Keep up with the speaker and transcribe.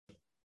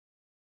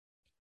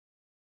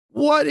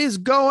What is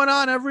going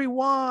on,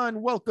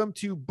 everyone? Welcome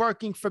to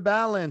Barking for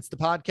Balance, the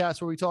podcast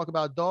where we talk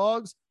about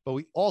dogs, but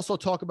we also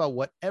talk about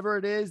whatever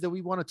it is that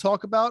we want to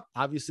talk about.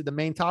 Obviously, the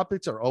main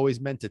topics are always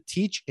meant to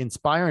teach,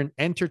 inspire, and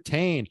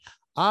entertain.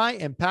 I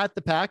am Pat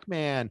the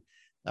Pac-Man.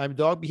 I'm a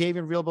dog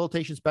behavior and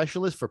rehabilitation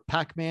specialist for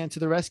Pac-Man to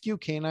the Rescue,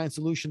 Canine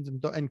Solutions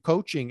and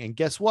Coaching. And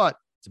guess what?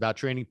 It's about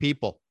training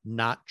people,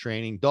 not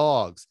training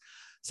dogs.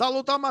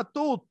 Salutiamo a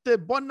tutti,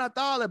 buon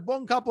Natale,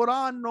 buon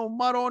Capodanno,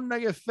 Maronna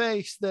che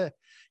feste.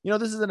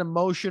 This is an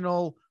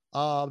emotional,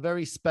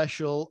 very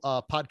special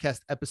podcast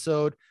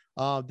episode.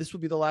 This will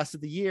be the last of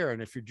the year.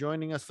 And if you're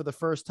joining us for the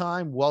first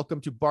time, welcome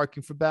to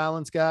Barking for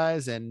Balance,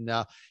 guys. And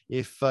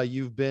if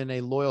you've been a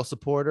loyal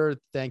supporter,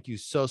 thank you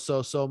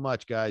so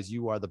much, guys.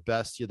 You are the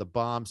best. You're the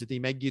bomb. Siete i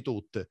meglio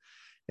tutti.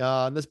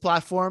 On this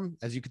platform,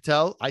 as you can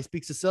tell, I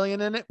speak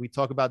Sicilian in it. We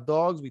talk about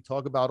dogs. We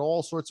talk about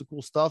all sorts of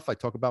cool stuff. I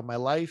talk about my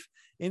life,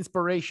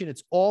 inspiration.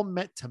 It's all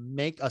meant to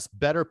make us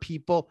better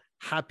people,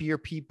 happier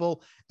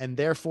people. And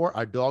therefore,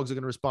 our dogs are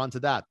going to respond to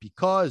that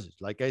because,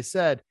 like I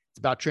said, it's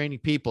about training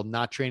people,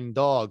 not training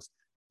dogs.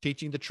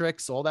 Teaching the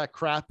tricks, all that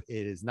crap,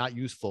 it is not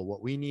useful.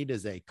 What we need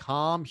is a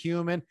calm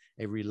human,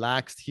 a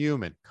relaxed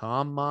human,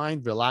 calm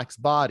mind,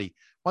 relaxed body.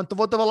 Quanto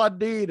volta ve la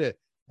dire?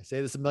 I say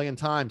this a million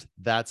times.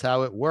 That's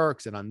how it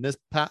works. And on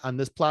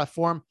this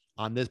platform,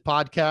 on this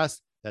podcast,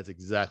 that's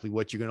exactly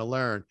what you're going to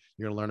learn.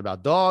 You're going to learn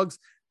about dogs,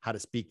 how to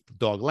speak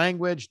dog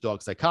language,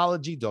 dog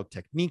psychology, dog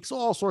techniques,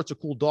 all sorts of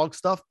cool dog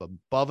stuff. But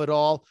above it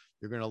all,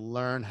 you're going to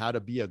learn how to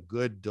be a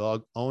good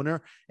dog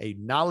owner, a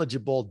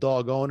knowledgeable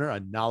dog owner,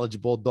 a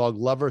knowledgeable dog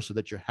lover, so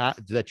that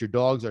your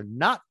dogs are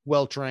not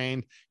well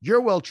trained.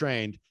 You're well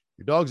trained.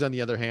 Your dogs, on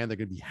the other hand, they're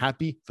going to be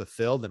happy,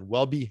 fulfilled, and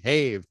well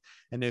behaved.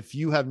 And if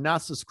you have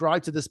not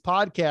subscribed to this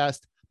podcast,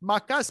 ma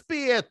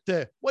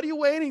caspiete, what are you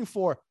waiting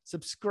for?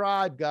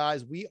 Subscribe,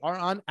 guys. We are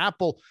on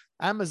Apple,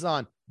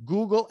 Amazon,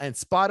 Google, and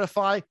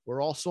Spotify.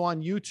 We're also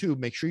on YouTube.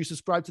 Make sure you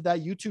subscribe to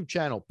that YouTube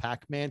channel,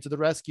 Pac-Man to the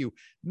Rescue.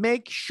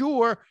 Make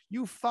sure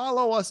you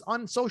follow us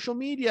on social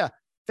media,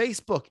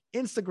 Facebook,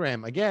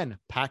 Instagram. Again,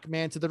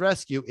 Pac-Man to the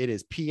Rescue. It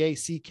is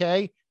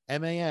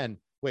Packman.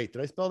 Wait,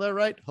 did I spell that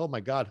right? Oh my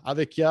God.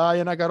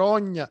 Avecchiaia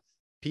Nagarogna.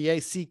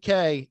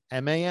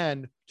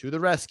 Packman to the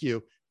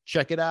Rescue.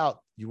 Check it out.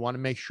 You want to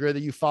make sure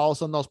that you follow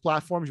us on those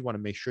platforms. You want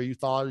to make sure you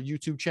follow our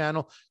YouTube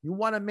channel. You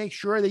want to make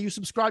sure that you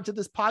subscribe to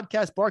this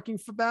podcast, Barking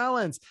for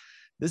Balance.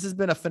 This has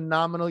been a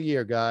phenomenal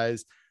year,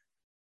 guys.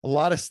 A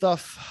lot of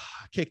stuff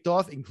kicked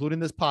off,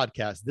 including this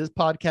podcast. This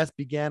podcast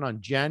began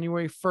on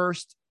January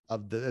 1st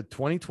of the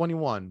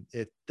 2021.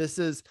 This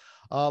is,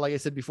 like I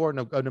said before,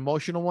 an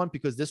emotional one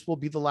because this will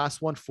be the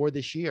last one for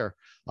this year.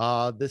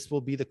 This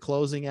will be the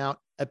closing out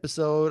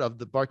episode of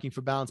the Barking for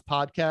Balance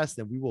podcast,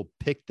 and we will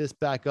pick this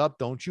back up.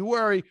 Don't you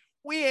worry.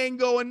 We ain't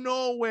going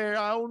nowhere. We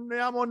are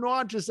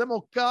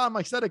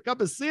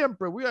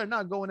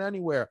not going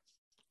anywhere.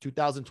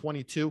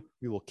 2022,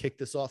 we will kick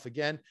this off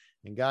again.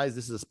 And guys,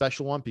 this is a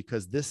special one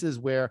because this is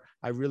where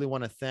I really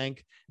want to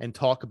thank and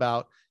talk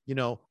about,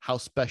 how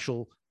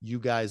special you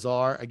guys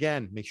are.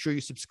 Again, make sure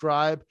you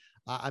subscribe.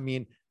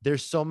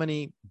 There's so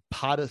many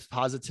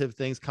positive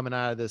things coming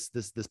out of this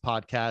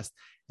podcast.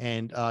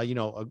 And,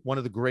 one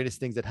of the greatest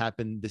things that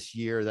happened this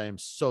year that I am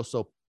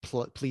so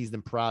pleased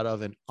and proud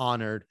of and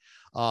honored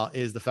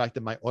is the fact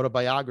that my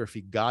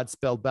autobiography, God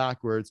Spelled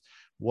Backwards,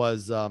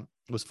 was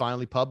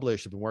finally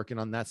published. I've been working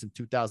on that since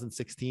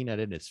 2016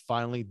 and it is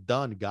finally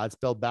done. God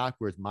Spelled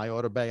Backwards, my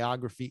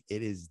autobiography.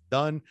 It is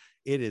done.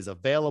 It is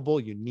available.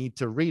 You need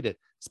to read it.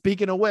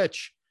 Speaking of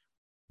which,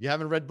 you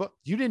haven't read book.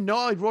 You didn't know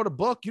I wrote a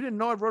book. You didn't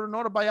know I wrote an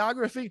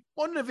autobiography.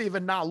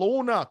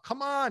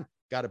 Come on.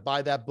 Got to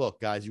buy that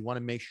book, guys. You want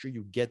to make sure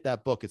you get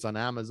that book. It's on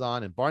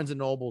Amazon and Barnes and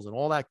Nobles and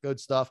all that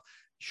good stuff.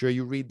 Sure,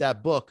 you read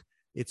that book.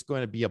 It's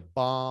going to be a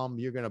bomb.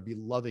 You're going to be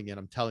loving it.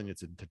 I'm telling you,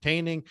 it's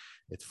entertaining.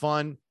 It's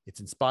fun. It's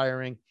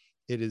inspiring.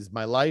 It is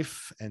my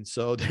life. And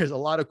so there's a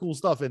lot of cool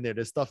stuff in there.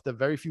 There's stuff that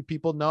very few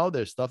people know.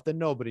 There's stuff that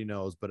nobody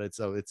knows, but it's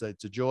a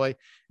joy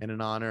and an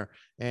honor.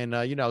 And,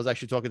 I was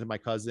actually talking to my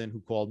cousin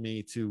who called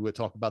me to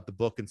talk about the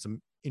book and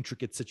some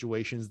intricate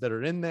situations that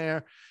are in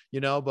there,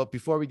 but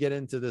before we get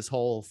into this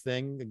whole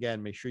thing,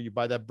 again, make sure you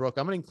buy that book.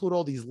 I'm going to include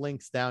all these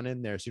links down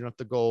in there. So you don't have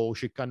to go,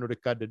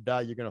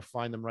 you're going to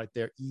find them right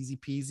there. Easy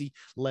peasy,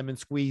 lemon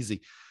squeezy.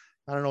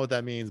 I don't know what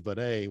that means, but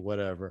hey,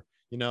 whatever.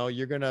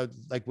 You're going to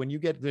when you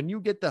get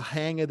the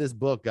hang of this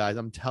book, guys,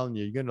 I'm telling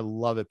you, you're going to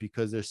love it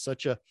because there's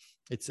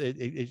it's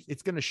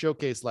going to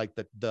showcase like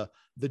the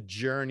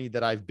journey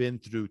that I've been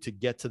through to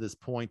get to this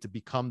point, to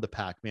become the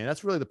Pac-Man.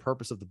 That's really the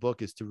purpose of the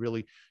book, is to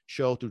really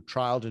show through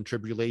trials and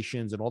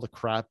tribulations and all the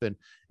crap and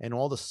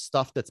all the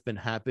stuff that's been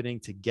happening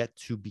to get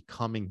to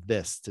becoming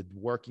this, to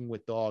working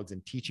with dogs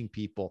and teaching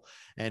people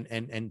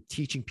and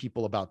teaching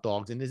people about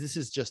dogs. And this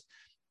is just,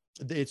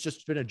 it's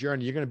just been a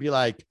journey. You're going to be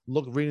like,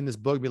 reading this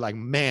book, be like,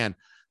 man,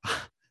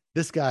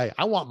 this guy,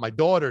 I want my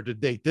daughter to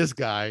date this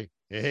guy.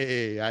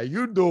 Hey, how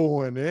you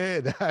doing?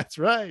 Hey, that's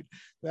right.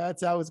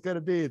 That's how it's going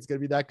to be. It's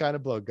going to be that kind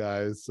of book,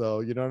 guys.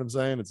 So, you know what I'm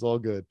saying? It's all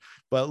good.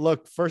 But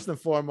look, first and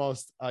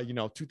foremost,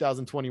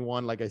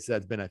 2021, like I said,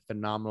 it's been a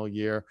phenomenal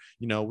year.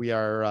 We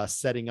are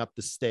setting up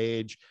the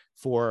stage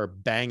for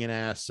banging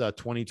ass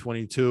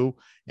 2022.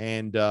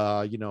 And,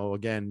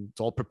 again, it's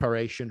all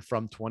preparation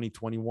from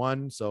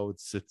 2021. So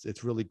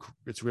it's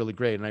really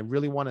great. And I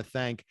really want to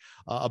thank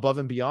above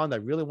and beyond. I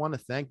really want to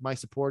thank my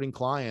supporting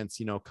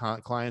clients,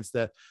 clients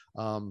that,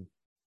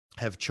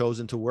 have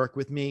chosen to work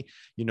with me,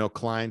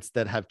 clients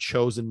that have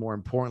chosen, more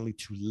importantly,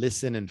 to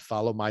listen and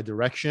follow my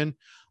direction.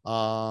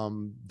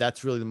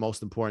 That's really the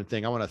most important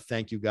thing. I want to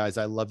thank you guys.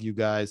 I love you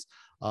guys.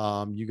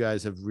 You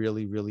guys have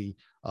really, really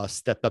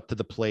stepped up to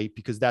the plate,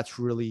 because that's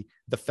really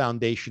the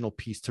foundational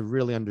piece to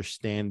really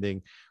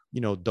understanding,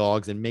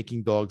 dogs and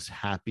making dogs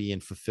happy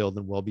and fulfilled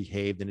and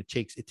well-behaved. And it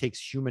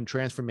takes human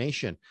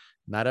transformation.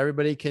 Not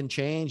everybody can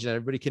change, not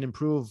everybody can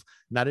improve,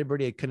 not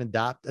everybody can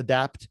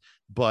adapt,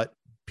 but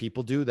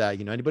people do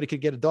that. Anybody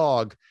could get a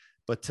dog,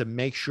 but to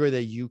make sure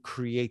that you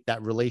create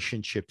that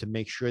relationship, to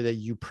make sure that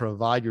you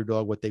provide your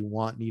dog what they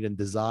want, need, and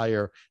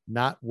desire,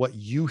 not what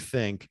you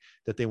think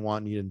that they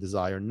want, need, and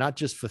desire, not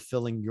just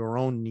fulfilling your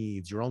own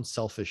needs, your own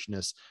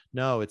selfishness.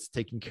 No, it's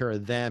taking care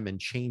of them, and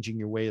changing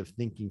your way of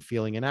thinking,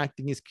 feeling, and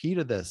acting is key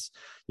to this.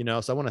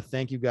 So I want to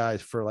thank you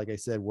guys for, like I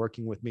said,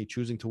 working with me,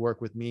 choosing to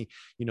work with me,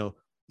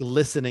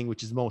 listening,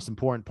 which is the most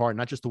important part,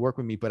 not just to work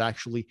with me, but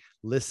actually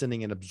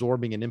listening and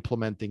absorbing and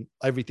implementing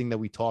everything that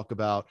we talk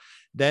about.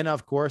 Then,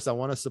 of course, I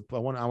want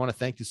to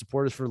thank you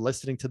supporters for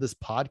listening to this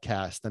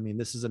podcast. I mean,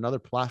 this is another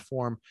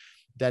platform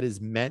that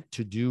is meant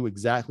to do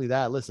exactly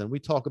that. Listen, we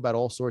talk about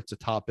all sorts of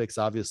topics.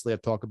 Obviously,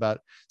 I've talked about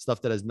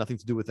stuff that has nothing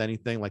to do with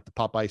anything, like the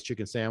Popeyes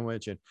chicken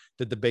sandwich and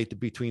the debate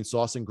between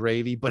sauce and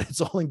gravy, but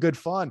it's all in good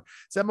fun.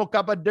 It's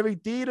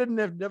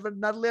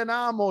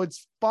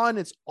fun.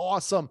 It's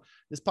awesome.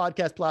 This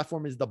podcast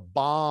platform is the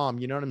bomb.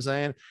 You know what I'm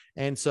saying?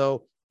 And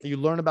so you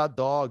learn about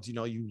dogs,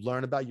 you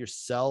learn about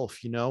yourself,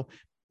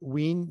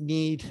 we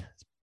need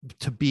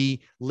to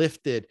be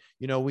lifted.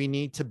 We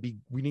need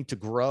to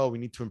grow. We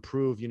need to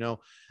improve.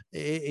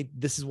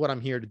 This is what I'm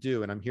here to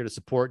do. And I'm here to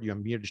support you.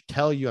 I'm here to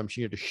tell you, I'm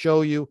here to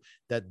show you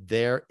that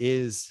there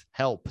is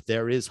help.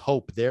 There is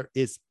hope. There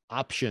is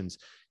options.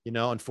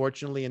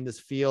 Unfortunately in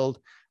this field,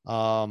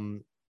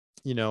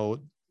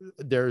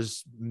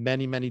 there's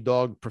many, many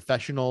dog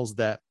professionals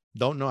that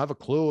don't have a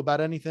clue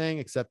about anything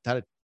except how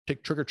to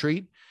take trick or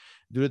treat,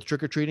 do the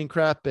trick or treating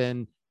crap.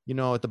 And,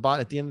 at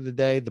the end of the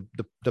day,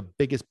 the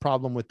biggest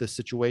problem with this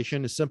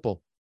situation is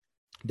simple.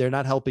 They're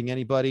not helping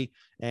anybody.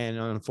 And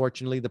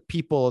unfortunately, the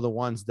people are the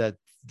ones that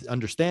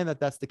understand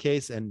that that's the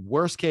case. And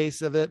worst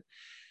case of it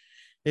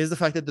is the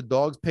fact that the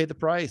dogs pay the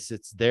price.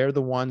 They're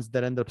the ones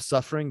that end up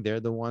suffering. They're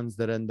the ones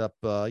that end up,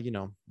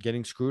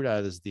 getting screwed out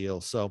of this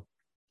deal. So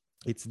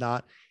it's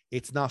not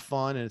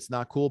fun and it's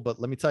not cool. But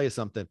let me tell you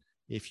something.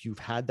 If you've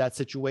had that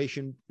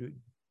situation,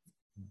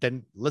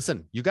 then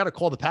listen, you got to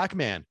call the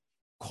Pac-Man.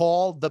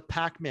 Call the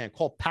Pac-Man.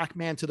 Call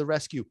Pac-Man to the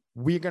rescue.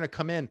 We're going to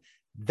come in.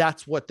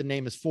 That's what the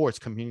name is for. It's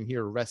coming here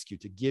to rescue,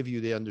 to give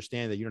you the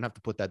understanding that you don't have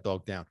to put that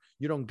dog down.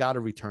 You don't got to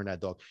return that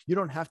dog. You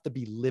don't have to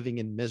be living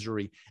in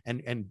misery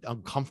and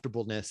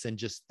uncomfortableness and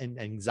just and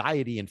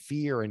anxiety and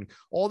fear and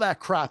all that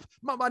crap.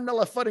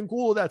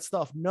 That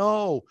stuff.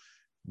 No.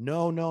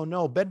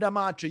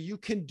 Bedamacha, you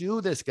can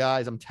do this,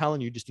 guys. I'm telling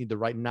you, you just need the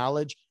right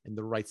knowledge and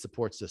the right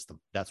support system.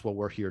 That's what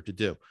we're here to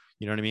do.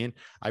 You know what I mean?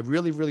 I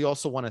really, really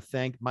also want to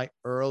thank my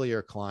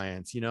earlier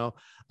clients.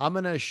 I'm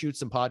going to shoot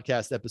some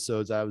podcast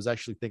episodes. I was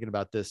actually thinking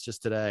about this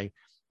just today,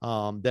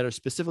 that are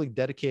specifically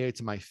dedicated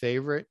to my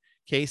favorite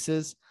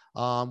cases.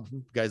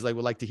 You guys would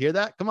like to hear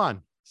that? Come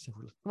on,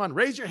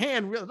 raise your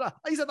hand. You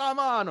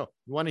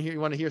want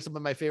to hear some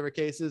of my favorite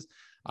cases?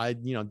 I,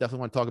 definitely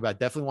want to talk about,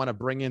 definitely want to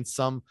bring in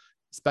some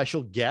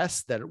special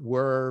guests that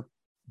were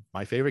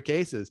my favorite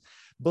cases.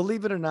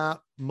 Believe it or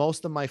not,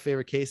 most of my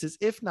favorite cases,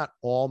 if not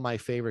all my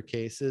favorite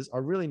cases,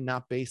 are really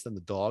not based on the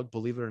dog.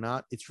 Believe it or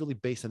not, it's really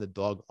based on the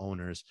dog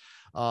owners.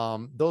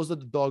 Those are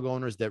the dog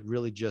owners that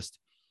really just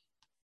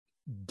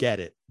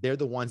get it. They're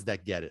the ones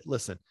that get it.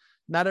 Listen,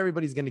 not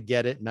everybody's going to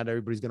get it. Not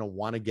everybody's going to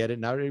want to get it.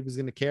 Not everybody's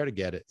going to care to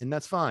get it. And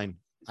that's fine.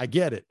 I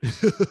get it.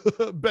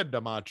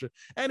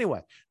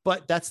 Anyway,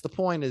 but that's the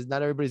point, is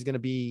not everybody's going to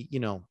be,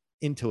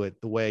 into it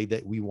the way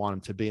that we want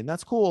them to be. And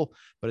that's cool.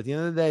 But at the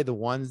end of the day, the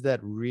ones that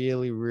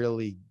really,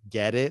 really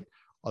get it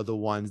are the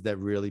ones that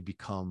really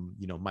become,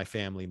 my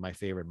family, my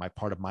favorite, my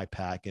part of my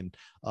pack. And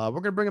we're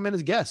going to bring them in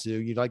as guests.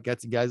 You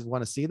guys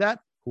want to see that?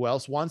 Who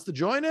else wants to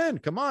join in?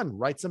 Come on,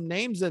 write some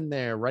names in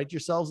there. Write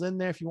yourselves in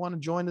there if you want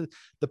to join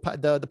the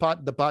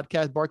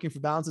podcast Barking for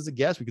Balance as a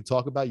guest. We could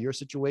talk about your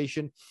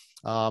situation.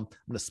 I'm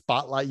going to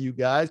spotlight you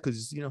guys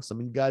because some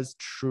of you guys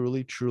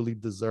truly, truly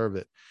deserve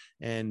it,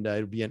 and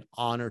it'd be an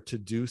honor to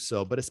do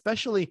so. But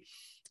especially,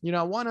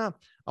 I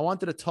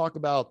wanted to talk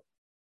about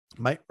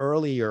my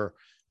earlier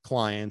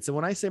clients. And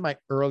when I say my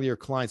earlier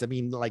clients, I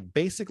mean like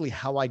basically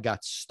how I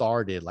got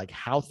started, like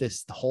how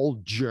this whole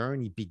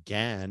journey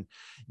began,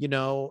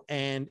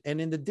 and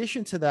in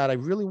addition to that, I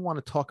really want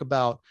to talk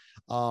about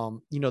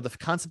the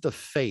concept of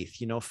faith.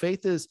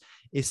 Faith is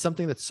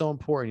something that's so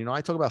important.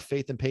 I talk about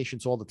faith and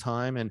patience all the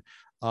time. And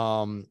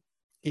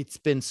it's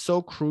been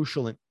so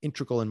crucial and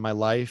integral in my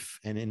life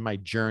and in my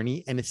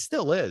journey, and it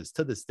still is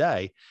to this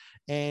day.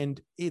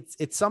 And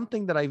it's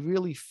something that I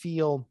really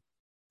feel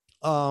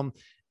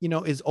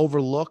is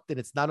overlooked and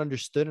it's not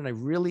understood. And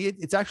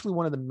it's actually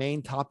one of the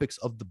main topics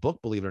of the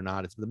book, believe it or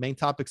not. It's the main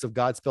topics of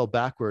God spelled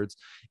backwards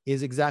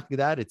is exactly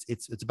that.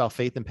 It's about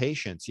faith and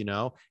patience.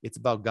 It's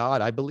about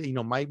God. I believe,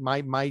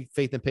 my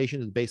faith and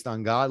patience is based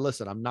on God.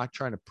 Listen, I'm not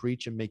trying to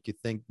preach and make you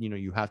think,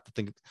 you have to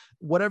think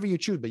whatever you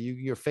choose, but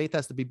your faith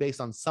has to be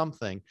based on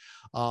something.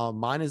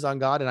 Mine is on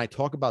God. And I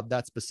talk about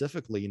that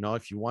specifically.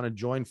 If you want to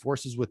join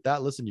forces with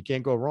that, listen, you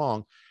can't go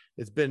wrong.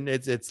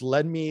 It's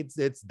led me,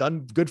 it's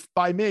done good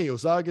by me.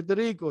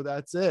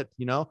 That's it.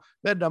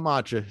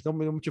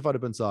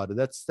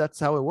 That's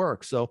how it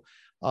works. So,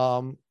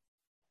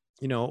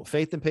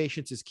 faith and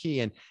patience is key.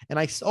 And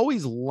I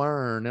always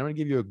learn, I'm going to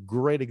give you a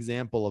great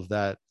example of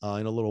that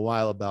in a little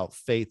while about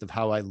faith, of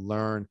how I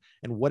learn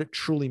and what it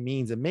truly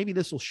means. And maybe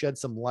this will shed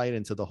some light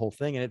into the whole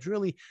thing. And it's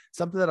really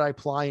something that I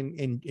apply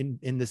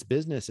in this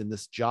business, in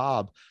this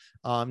job,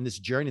 this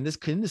journey, in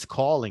this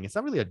calling. It's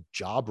not really a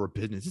job or a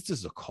business. This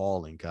is a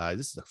calling, guys.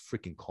 This is a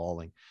freaking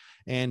calling.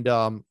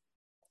 And,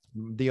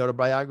 the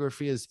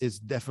autobiography is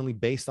definitely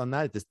based on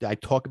that. I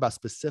talk about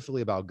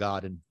specifically about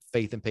God and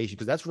faith and patience,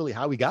 because that's really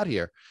how we got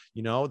here.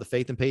 The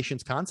faith and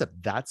patience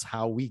concept, that's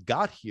how we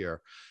got here.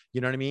 You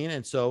know what I mean?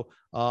 And so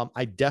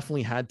I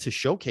definitely had to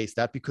showcase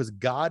that, because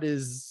God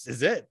is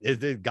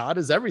it. God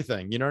is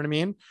everything. You know what I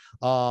mean?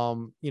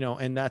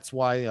 And that's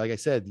why, like I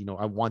said,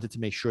 I wanted to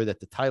make sure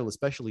that the title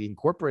especially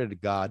incorporated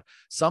God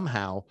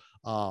somehow.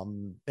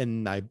 And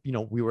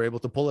we were able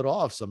to pull it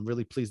off. So I'm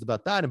really pleased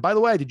about that. And by the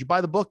way, did you buy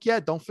the book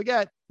yet? Don't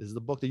forget, this is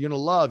the book that you're going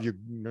to love.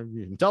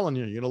 I'm telling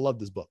you, you're going to love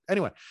this book.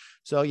 Anyway.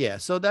 So yeah,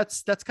 so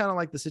that's kind of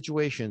like the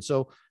situation.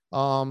 So,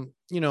 so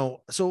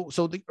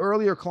the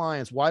earlier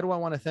clients, why do I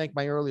want to thank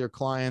my earlier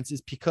clients?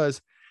 Is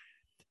because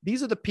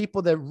these are the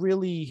people that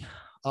really,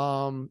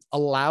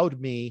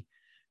 allowed me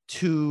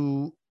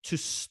to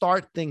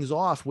start things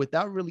off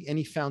without really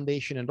any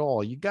foundation at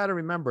all. You got to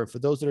remember, for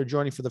those that are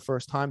joining for the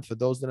first time, for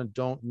those that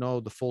don't know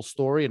the full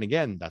story, and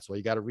again, that's why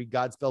you got to read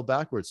God spelled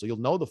backwards, so you'll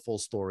know the full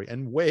story,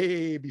 and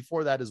way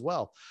before that as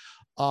well.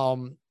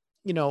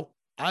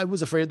 I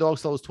was afraid of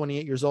dogs till I was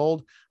 28 years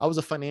old. I was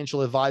a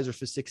financial advisor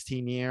for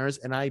 16 years,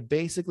 and I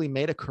basically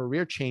made a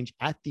career change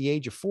at the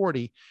age of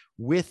 40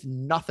 with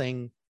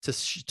nothing to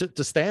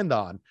stand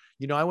on.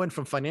 I went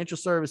from financial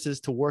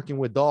services to working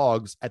with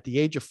dogs at the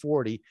age of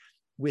 40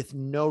 with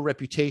no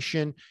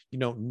reputation,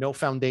 no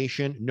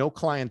foundation, no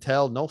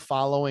clientele, no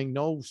following,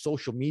 no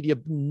social media,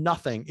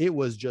 nothing. It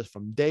was just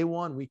from day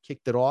one, we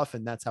kicked it off,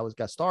 and that's how it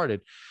got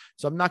started.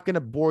 So I'm not going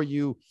to bore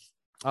you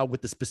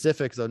with the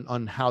specifics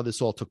on how this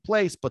all took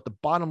place. But the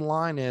bottom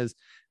line is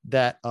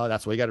that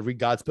that's why you got to read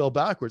God spelled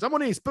backwards. That's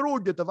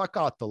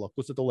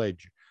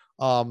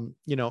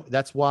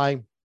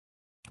why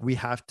we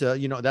have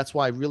to, that's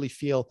why I really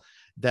feel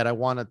that I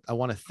want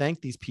to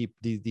thank these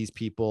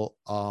people.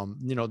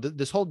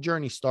 This whole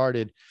journey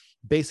started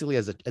basically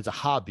as a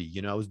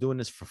hobby. I was doing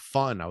this for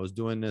fun. I was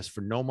doing this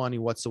for no money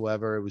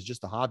whatsoever. It was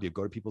just a hobby. I'd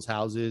go to people's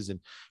houses and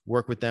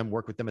work with them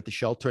at the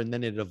shelter. And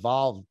then it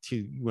evolved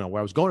to, where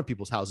I was going to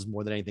people's houses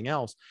more than anything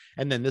else.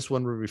 And then this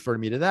one would refer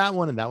me to that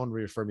one, and that one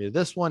would refer me to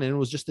this one. And it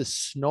was just this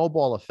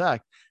snowball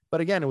effect.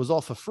 But again, it was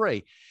all for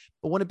free.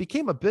 But when it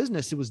became a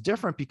business, it was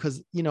different,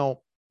 because,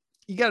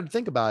 you got to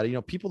think about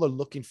it. People are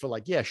looking for,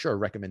 like, yeah, sure,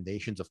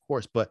 recommendations, of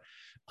course, but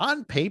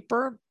on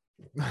paper,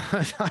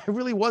 I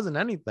really wasn't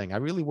anything. I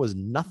really was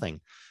nothing.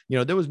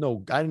 I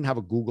didn't have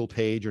a Google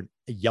page or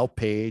a Yelp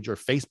page or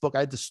Facebook. I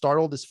had to start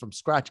all this from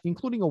scratch,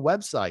 including a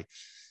website.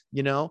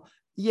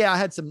 Yeah, I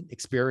had some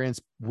experience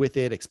with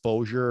it,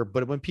 exposure,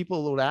 but when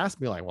people would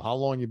ask me, like, well, how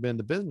long you been in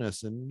the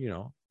business? And,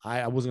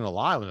 I wasn't gonna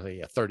lie, I was like,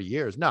 yeah, 30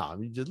 years. No, I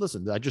mean, just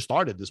listen, I just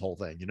started this whole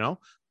thing,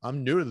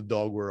 I'm new to the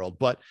dog world,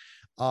 but,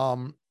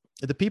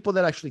 the people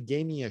that actually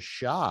gave me a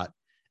shot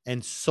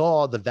and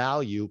saw the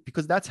value,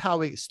 because that's how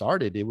it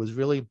started. It was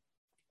really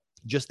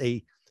just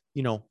a,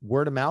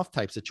 word of mouth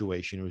type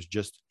situation. It was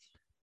just,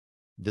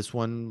 this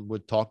one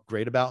would talk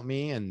great about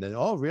me, and then,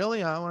 oh,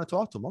 really? I want to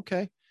talk to him.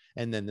 Okay.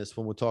 And then this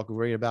one would talk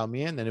great about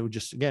me. And then it would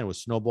just, again, it would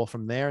snowball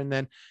from there. And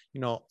then,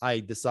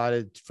 I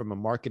decided from a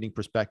marketing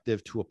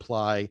perspective to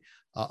apply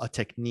a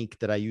technique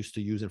that I used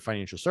to use in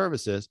financial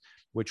services,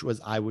 which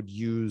was I would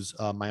use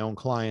my own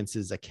clients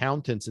as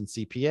accountants and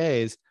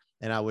CPAs,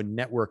 and I would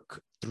network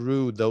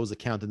through those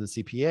accountants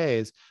and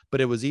CPAs.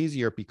 But it was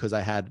easier because I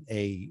had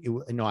I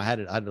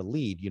had a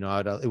lead.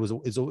 It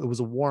was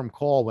a warm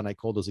call when I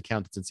called those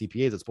accountants and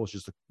CPAs, as opposed to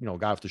just a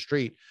guy off the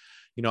street.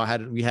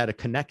 we had a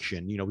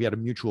connection, we had a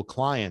mutual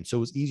client. So it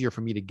was easier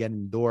for me to get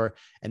in the door.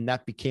 And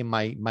that became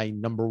my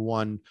number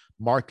one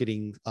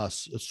marketing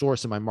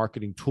source, and my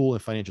marketing tool in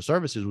financial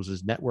services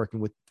was networking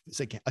with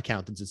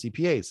accountants and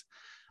CPAs.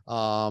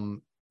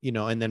 And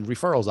then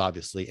referrals,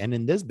 obviously. And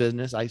in this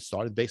business, I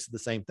started basically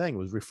the same thing. It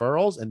was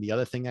referrals. And the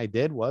other thing I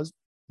did was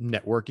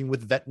networking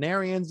with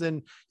veterinarians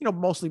and,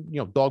 mostly,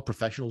 dog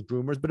professionals,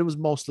 groomers, but it was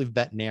mostly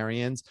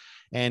veterinarians.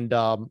 And,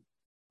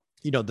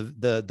 it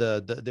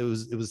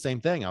was the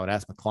same thing. I would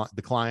ask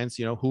the clients,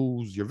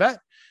 who's your vet,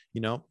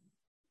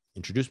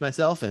 introduce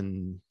myself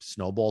and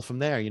snowball from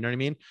there. You know what I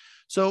mean?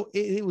 So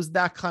it was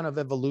that kind of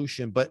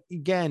evolution. But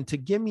again, to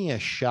give me a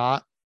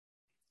shot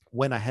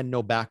when I had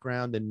no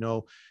background and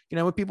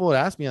when people would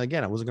ask me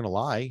again, I wasn't going to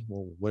lie.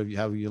 Well,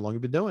 how long have you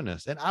been doing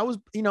this? And I was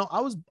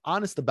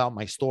honest about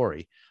my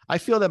story. I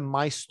feel that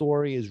my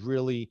story is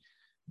really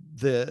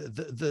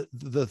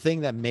the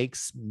thing that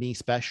makes me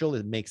special.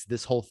 It makes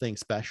this whole thing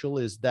special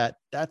is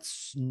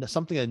that's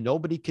something that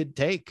nobody could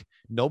take.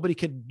 Nobody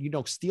could,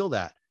 steal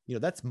that.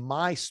 That's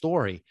my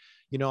story.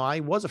 I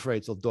was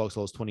afraid of dogs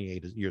till I was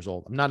 28 years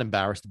old. I'm not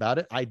embarrassed about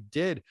it. I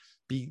did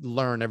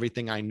learn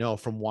everything I know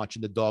from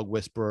watching the Dog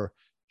Whisperer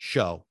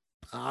show.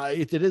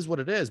 It is what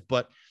it is,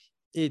 but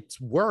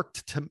it's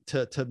worked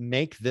to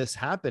make this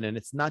happen. And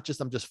it's not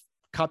just, I'm just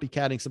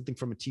copycatting something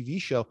from a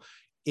TV show.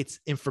 It's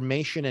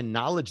information and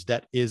knowledge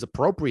that is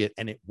appropriate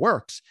and it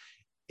works.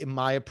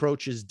 My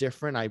approach is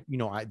different.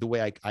 The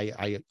way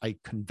I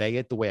convey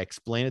it, the way I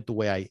explain it, the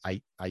way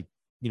I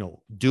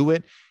do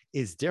it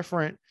is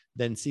different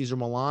than Cesar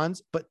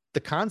Millan's, but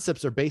the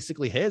concepts are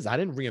basically his. I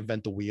didn't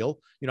reinvent the wheel.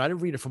 I didn't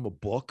read it from a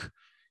book.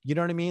 You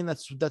know what I mean?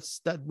 That's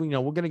we're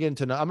going to get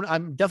into,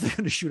 I'm definitely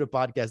going to shoot a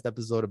podcast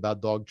episode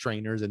about dog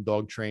trainers and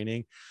dog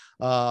training.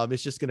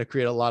 It's just going to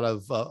create a lot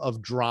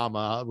of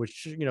drama,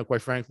 which,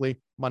 quite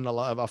frankly, man, a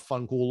lot of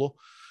fun, cool.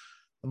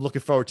 I'm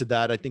looking forward to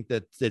that. I think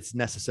that it's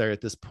necessary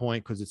at this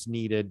point because it's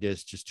needed.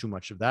 There's just too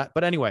much of that.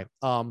 But anyway,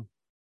 so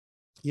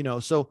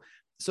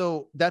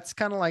that's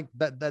kind of like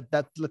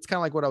that's kind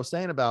of like what I was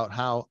saying about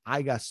how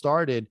I got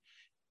started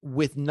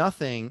with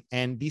nothing.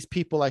 And these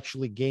people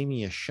actually gave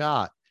me a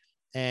shot.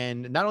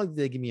 And not only did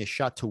they give me a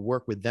shot to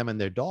work with them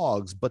and their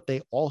dogs, but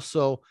they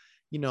also,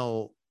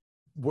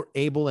 were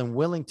able and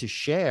willing to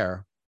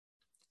share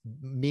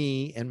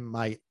me and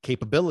my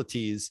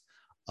capabilities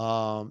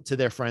to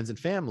their friends and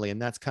family.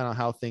 And that's kind of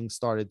how things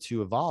started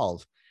to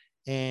evolve.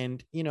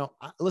 And,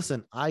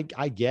 listen, I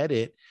get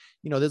it.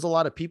 There's a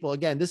lot of people,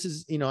 again, this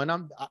is, and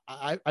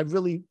I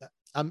really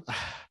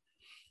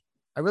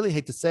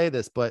hate to say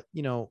this, but,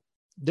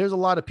 there's a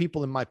lot of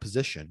people in my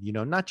position,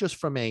 not just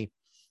from a,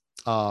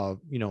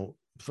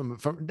 from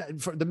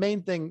the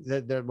main thing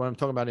that what I'm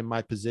talking about in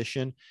my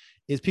position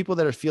is people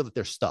that feel that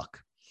they're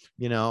stuck,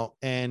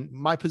 and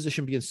my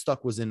position being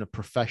stuck was in a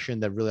profession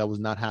that really I was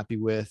not happy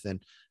with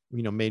and,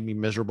 made me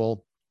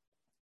miserable.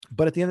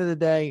 But at the end of the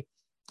day,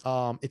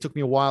 it took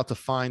me a while to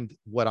find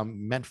what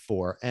I'm meant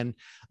for. And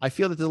I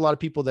feel that there's a lot of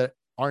people that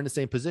are in the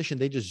same position.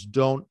 They just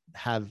don't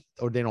have,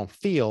 or they don't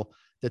feel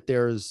that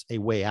there's a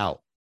way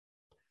out.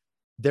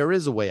 There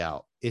is a way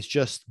out. It's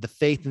just the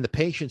faith and the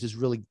patience is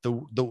really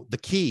the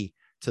key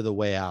to the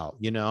way out.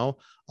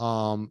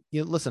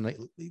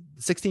 Listen,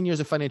 16 years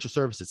of financial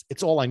services.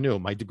 It's all I knew.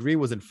 My degree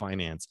was in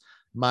finance.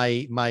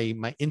 My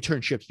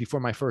internships before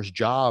my first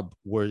job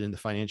were in the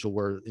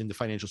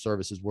financial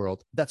services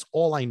world. That's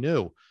all I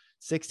knew.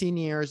 16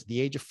 years, the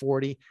age of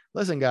 40.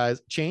 Listen,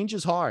 guys, change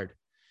is hard.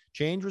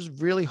 Change was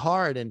really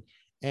hard. And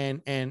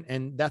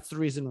that's the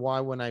reason why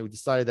when I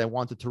decided I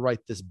wanted to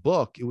write this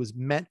book, it was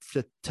meant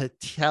to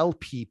tell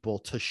people,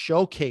 to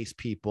showcase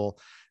people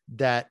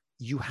that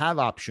you have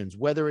options,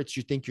 whether it's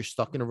you think you're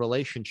stuck in a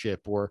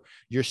relationship or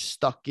you're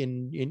stuck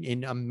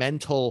in a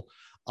mental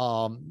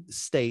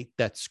state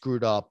that's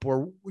screwed up,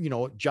 or,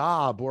 a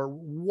job or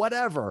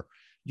whatever.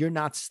 You're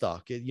not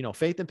stuck.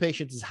 Faith and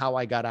patience is how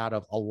I got out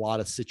of a lot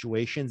of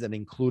situations, and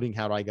including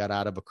how I got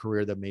out of a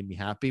career that made me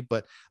happy.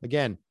 But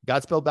again,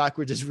 God spelled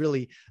backwards is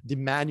really the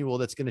manual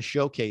that's going to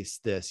showcase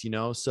this,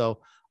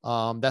 So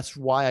that's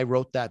why I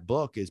wrote that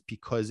book, is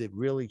because it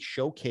really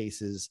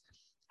showcases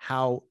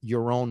how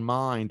our own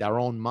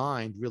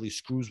mind really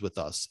screws with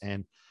us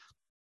and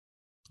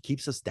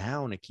keeps us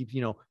down. It keeps,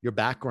 your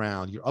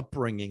background, your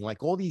upbringing,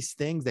 like all these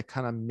things that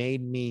kind of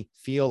made me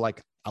feel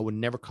like I would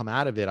never come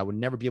out of it. I would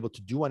never be able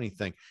to do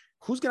anything.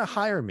 Who's going to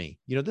hire me?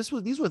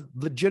 These were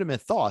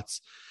legitimate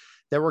thoughts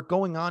that were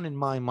going on in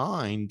my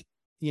mind.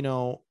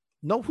 No,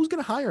 who's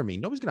going to hire me?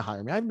 Nobody's going to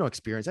hire me. I have no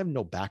experience. I have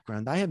no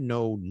background. I have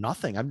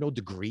nothing. I have no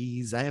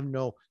degrees. I have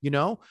no,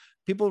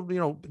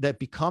 people, that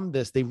become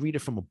this, they read it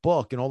from a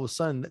book, and all of a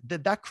sudden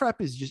that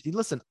crap is just,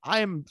 listen,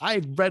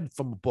 I read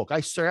from a book.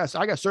 I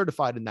got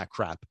certified in that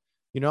crap,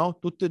 it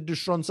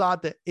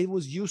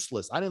was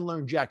useless. I didn't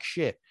learn jack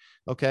shit.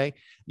 Okay.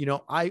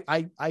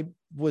 I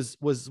was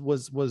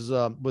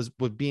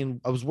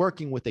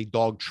working with a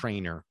dog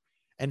trainer,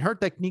 and her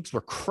techniques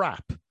were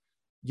crap.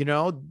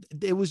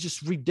 It was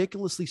just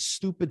ridiculously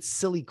stupid,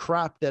 silly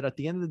crap that at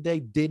the end of the day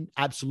did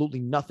absolutely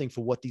nothing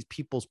for what these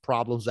people's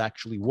problems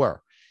actually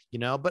were,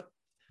 but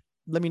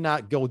let me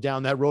not go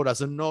down that road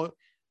as a no.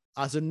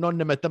 As a non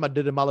ne mettiamo a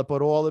dire male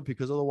parole,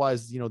 because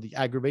otherwise, the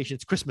aggravation,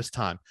 it's Christmas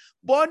time.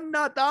 Buon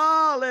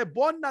Natale,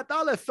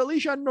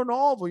 Felice Anno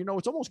Nuovo.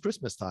 It's almost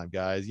Christmas time,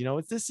 guys.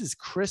 This is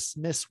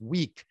Christmas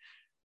week.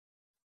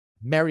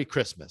 Merry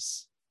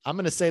Christmas. I'm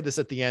going to say this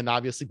at the end,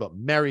 obviously, but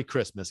Merry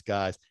Christmas,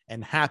 guys,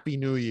 and Happy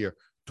New Year.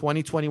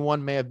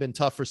 2021 may have been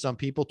tough for some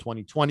people.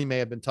 2020 may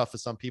have been tough for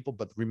some people,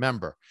 but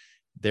remember,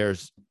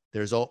 there's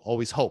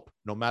always hope,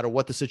 no matter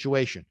what the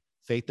situation.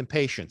 Faith and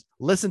patience.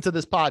 Listen to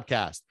this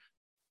podcast.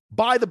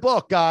 Buy the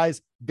book,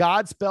 guys.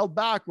 God spelled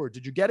backwards.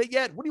 Did you get it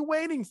yet? What are you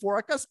waiting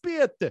for?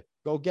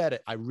 Go get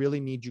it. I really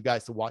need you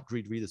guys to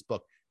read this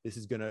book. This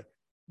is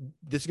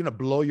gonna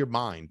blow your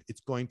mind.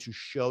 It's going to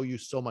show you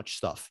so much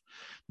stuff.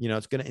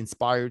 It's going to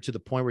inspire you to the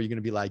point where you're going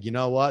to be like, you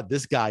know what?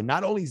 This guy,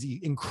 not only is he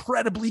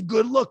incredibly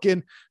good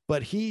looking,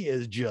 but he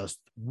is just,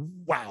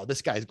 wow,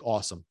 this guy's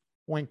awesome.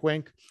 Wink,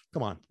 wink.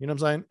 Come on. You know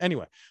what I'm saying?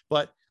 Anyway,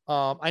 but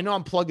I know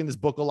I'm plugging this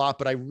book a lot,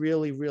 but I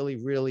really, really,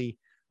 really,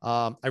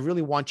 I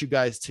really want you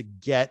guys to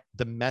get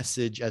the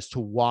message as to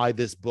why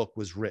this book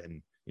was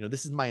written.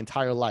 This is my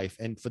entire life.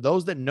 And for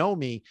those that know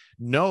me,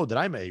 know that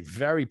I'm a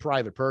very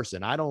private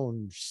person. I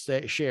don't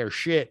share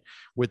shit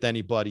with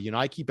anybody.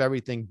 I keep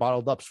everything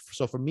bottled up.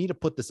 So for me to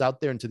put this out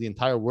there into the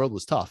entire world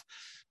was tough,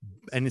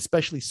 and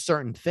especially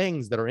certain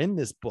things that are in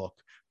this book.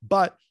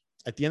 But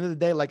at the end of the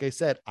day, like I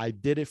said, I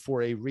did it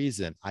for a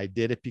reason. I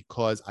did it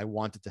because I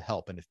wanted to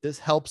help. And if this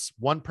helps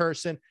one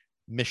person,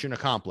 mission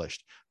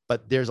accomplished.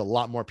 But there's a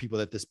lot more people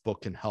that this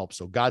book can help.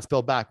 So God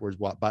spelled backwards.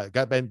 By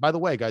the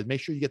way, guys, make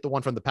sure you get the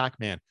one from the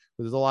Pac-Man.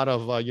 There's a lot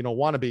of,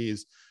 wannabes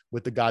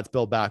with the God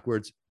spelled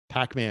backwards.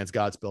 Pac-Man's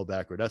God spelled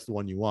backward. That's the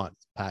one you want.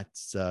 Pat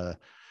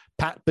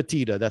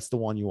Petita. That's the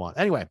one you want.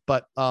 Anyway,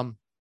 but, so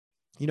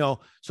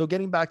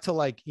getting back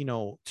to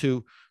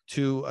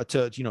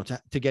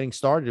to getting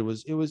started,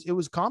 it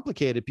was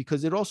complicated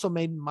because it also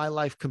made my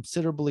life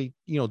considerably,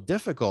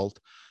 difficult.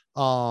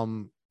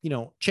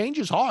 Change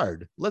is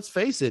hard. Let's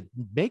face it,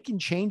 making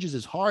changes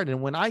is hard.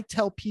 And when I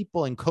tell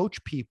people and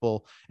coach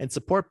people and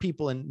support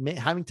people and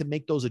having to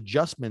make those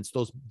adjustments,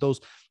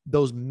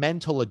 those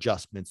mental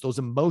adjustments, those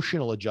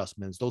emotional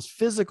adjustments, those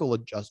physical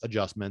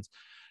adjustments,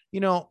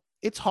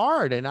 it's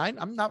hard. And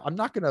I'm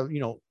not going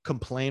to,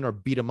 complain or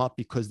beat them up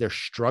because they're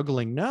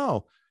struggling.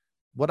 No,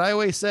 what I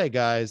always say,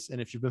 guys, and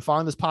if you've been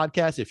following this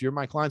podcast, if you're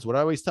my clients, what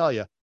I always tell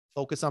you,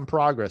 focus on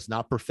progress,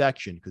 not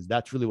perfection, because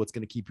that's really what's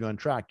going to keep you on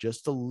track.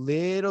 Just a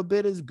little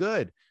bit is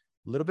good.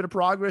 A little bit of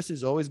progress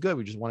is always good.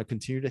 We just want to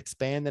continue to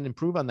expand and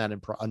improve on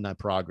that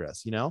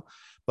progress,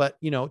 But,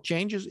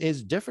 change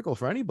is difficult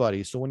for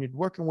anybody. So when you're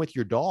working with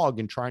your dog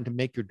and trying to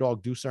make your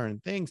dog do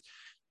certain things,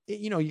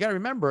 you got to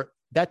remember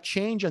that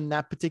change in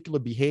that particular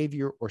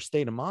behavior or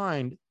state of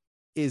mind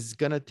is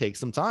going to take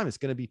some time. It's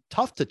going to be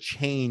tough to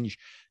change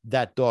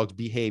that dog's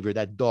behavior,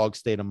 that dog's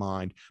state of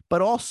mind.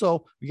 But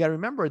also, you got to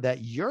remember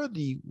that you're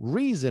the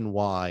reason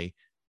why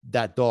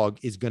that dog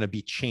is going to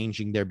be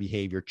changing their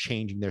behavior,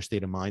 changing their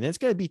state of mind. And it's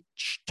going to be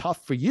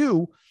tough for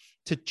you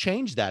to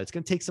change that. It's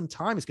going to take some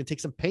time. It's going to take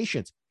some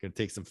patience. It's going to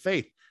take some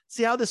faith.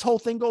 See how this whole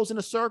thing goes in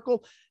a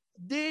circle?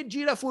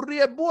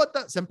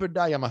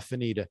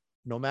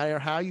 No matter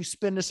how you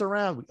spin this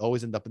around, we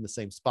always end up in the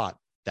same spot.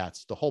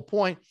 That's the whole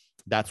point.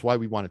 That's why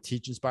we want to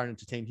teach, inspire, and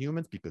entertain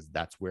humans, because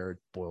that's where it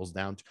boils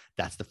down to.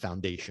 That's the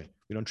foundation.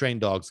 We don't train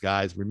dogs,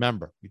 guys.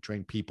 Remember, we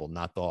train people,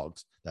 not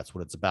dogs. That's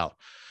what it's about.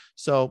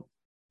 So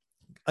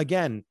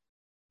again,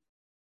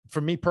 for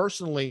me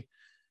personally,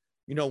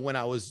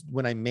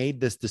 when I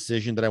made this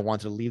decision that I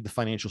wanted to leave the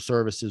financial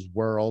services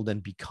world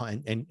and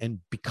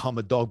become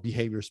a dog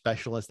behavior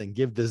specialist and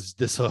give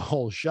this a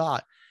whole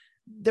shot,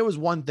 there was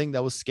one thing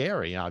that was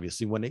scary,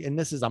 obviously,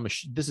 this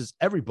is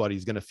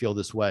everybody's going to feel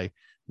this way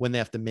when they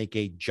have to make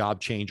a job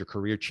change or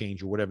career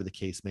change or whatever the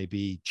case may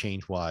be,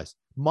 change wise.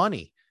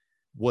 Money.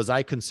 Was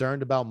I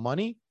concerned about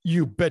money?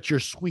 You bet your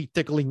sweet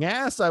tickling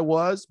ass I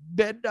was.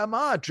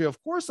 Bedamatri.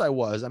 Of course I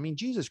was. I mean,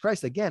 Jesus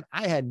Christ, again,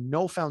 I had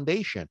no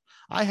foundation.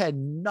 I had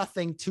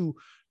nothing to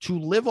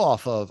live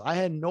off of. I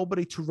had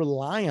nobody to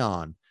rely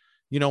on,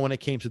 when it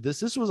came to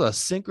this. This was a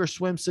sink or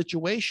swim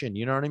situation,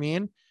 you know what I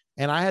mean?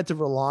 And I had to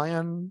rely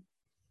on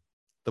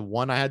the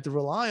one I had to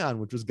rely on,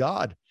 which was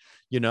God.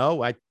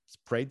 I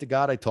prayed to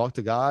God. I talked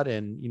to God.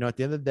 And, at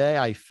the end of the day,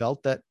 I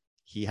felt that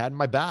he had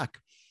my back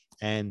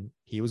and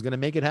he was going to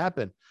make it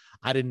happen.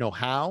 I didn't know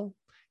how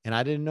and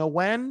I didn't know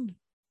when,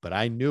 but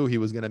I knew he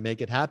was going to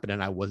make it happen.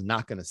 And I was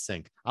not going to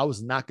sink. I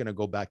was not going to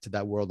go back to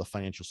that world of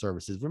financial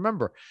services.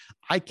 Remember,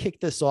 I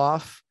kicked this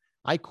off.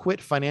 I quit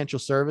financial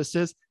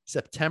services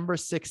September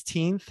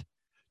 16th,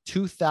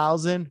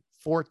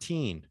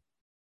 2014.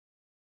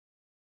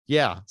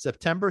 Yeah,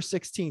 September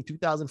 16,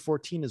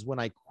 2014 is when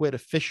I quit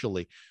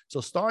officially. So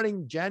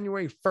starting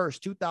January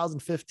 1st,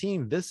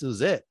 2015, this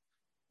is it.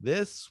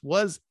 This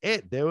was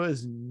it. There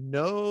was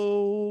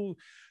no,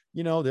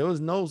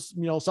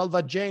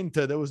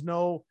 salvagente. There was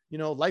no,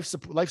 life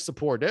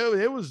support.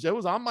 It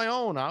was on my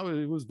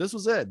own. This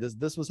was it.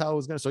 This was how I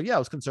was going to. So yeah, I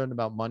was concerned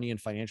about money and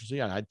financial. So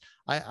yeah,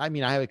 I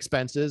mean, I have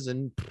expenses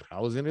and I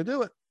was going to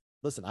do it.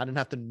 Listen, I didn't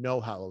have to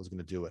know how I was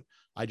going to do it.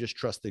 I just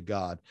trusted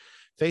God.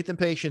 Faith and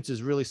patience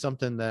is really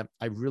something that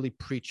I really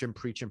preach and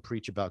preach and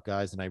preach about,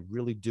 guys. And I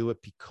really do it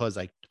because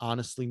I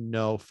honestly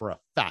know for a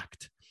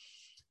fact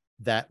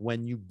that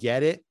when you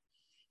get it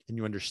and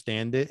you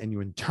understand it and you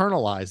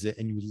internalize it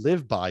and you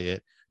live by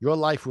it, your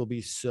life will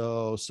be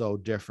so, so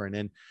different.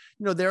 And,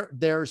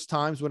 there's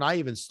times when I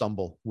even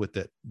stumble with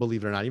it,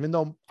 believe it or not, even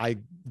though I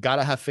got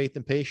to have faith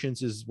and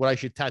patience is what I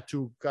should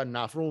tattoo,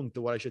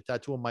 what I should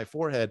tattoo on my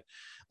forehead.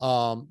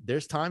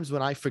 There's times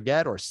when I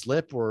forget or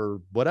slip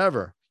or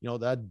whatever,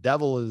 that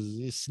devil is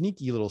a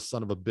sneaky little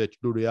son of a bitch.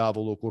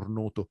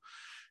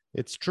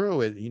 It's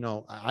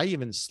true. I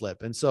even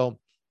slip. And so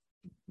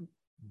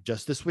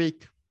just this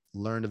week,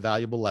 learned a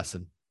valuable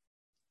lesson.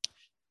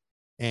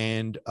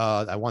 And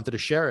I wanted to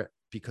share it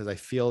because I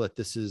feel that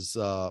this is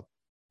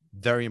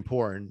very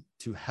important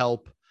to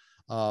help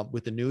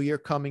with the new year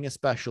coming,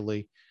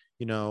 especially,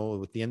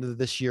 with the end of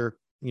this year,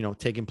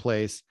 taking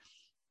place.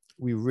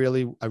 I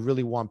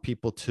really want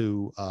people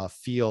to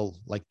feel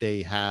like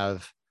they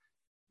have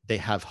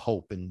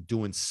hope in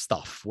doing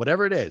stuff,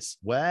 whatever it is,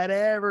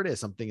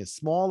 something is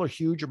small or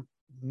huge or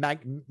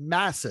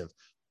massive,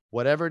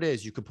 whatever it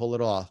is, you can pull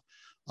it off.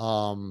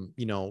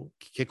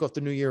 Kick off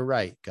the new year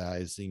right,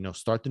 guys.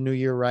 Start the new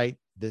year right.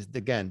 This,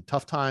 again,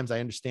 tough times, I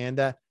understand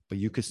that, but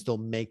you could still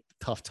make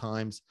tough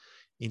times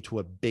into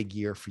a big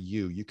year for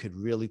you. You could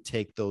really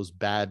take this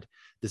bad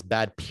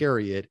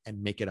period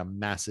and make it a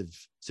massive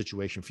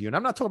situation for you. And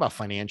I'm not talking about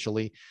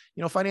financially,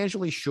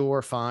 financially,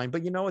 sure, fine.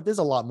 But you know what? There's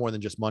a lot more than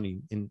just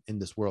money in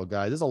this world,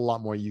 guys. There's a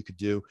lot more you could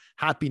do.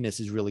 Happiness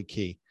is really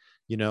key.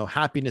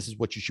 Happiness is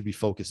what you should be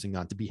focusing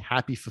on, to be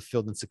happy,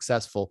 fulfilled, and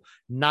successful,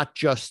 not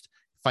just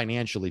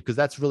financially, because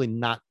that's really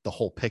not the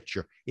whole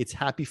picture. It's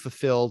happy,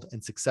 fulfilled,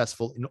 and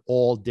successful in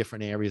all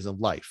different areas of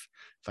life: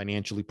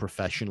 financially,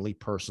 professionally,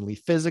 personally,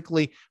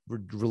 physically,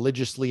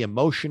 religiously,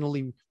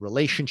 emotionally,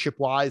 relationship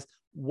wise,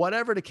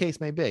 whatever the case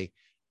may be.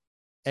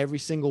 Every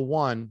single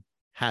one,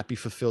 happy,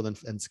 fulfilled,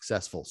 and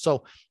successful.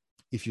 So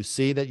if you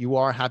see that you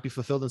are happy,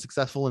 fulfilled, and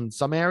successful in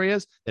some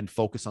areas, then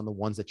focus on the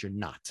ones that you're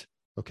not.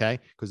 Okay.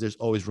 Because there's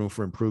always room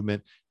for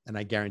improvement. And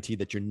I guarantee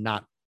that you're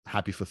not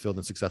happy, fulfilled,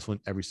 and successful in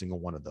every single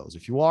one of those.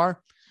 If you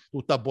are,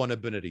 tutta buona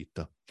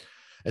benedetta.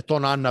 E tua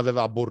nonna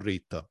aveva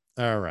burrita.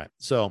 All right.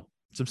 So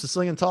some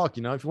Sicilian talk,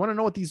 if you want to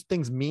know what these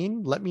things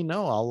mean, let me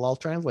know. I'll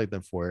translate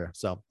them for you.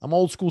 So I'm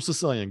old school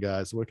Sicilian,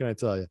 guys. What can I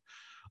tell you?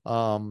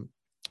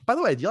 By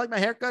the way, do you like my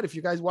haircut? If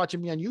you guys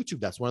watching me on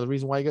YouTube, that's one of the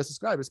reasons why you guys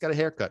subscribe. It's got a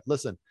haircut.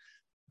 Listen,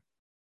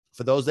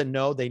 for those that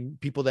know,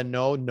 people that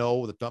know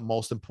that the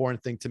most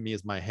important thing to me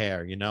is my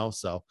hair,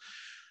 so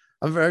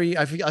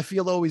I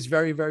feel always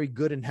very, very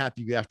good and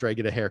happy after I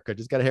get a haircut.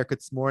 Just got a haircut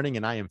this morning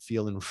and I am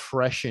feeling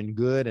fresh and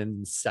good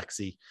and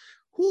sexy.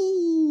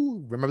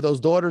 Whoo! Remember those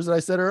daughters that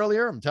I said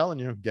earlier? I'm telling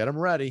you, get them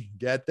ready.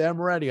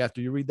 After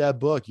you read that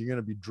book, you're going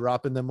to be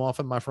dropping them off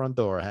at my front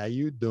door. How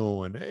you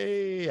doing?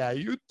 Hey, how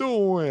you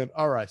doing?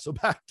 All right. So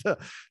back to,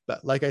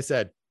 like I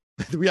said,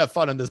 we have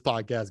fun on this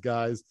podcast,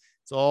 guys.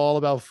 It's all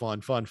about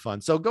fun.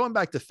 So going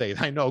back to faith,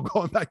 I know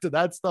going back to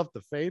that stuff,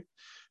 the faith.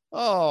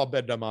 Oh,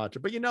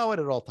 bedamacha. But you know what?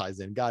 It all ties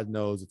in. God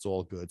knows it's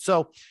all good.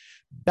 So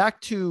back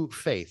to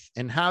faith.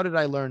 And how did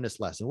I learn this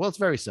lesson? Well, it's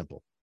very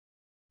simple.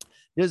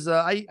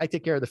 I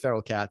take care of the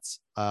feral cats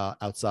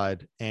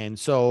outside. And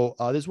so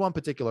there's one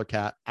particular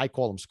cat, I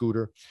call him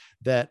Scooter,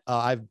 that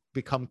I've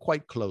become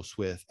quite close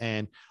with.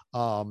 And,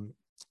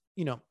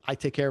 I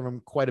take care of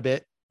him quite a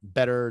bit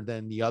better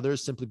than the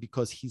others, simply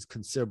because he's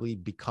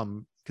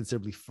become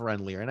considerably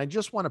friendlier. And I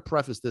just want to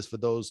preface this for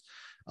those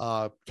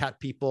cat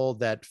people,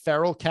 that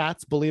feral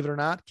cats, believe it or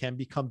not, can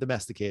become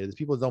domesticated. There's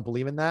people that don't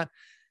believe in that.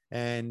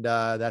 And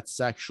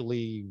that's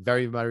actually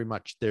very, very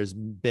much, this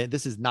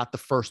is not the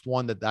first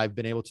one that I've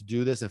been able to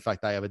do this. In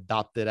fact, I have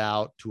adopted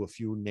out to a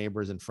few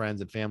neighbors and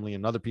friends and family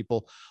and other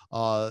people,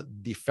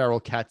 the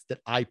feral cats that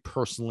I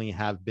personally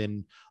have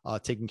been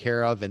taking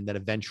care of, and that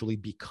eventually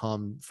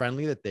become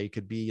friendly, that they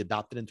could be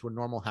adopted into a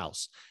normal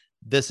house.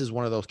 This is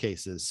one of those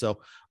cases.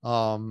 So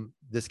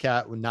this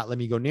cat would not let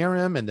me go near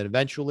him. And then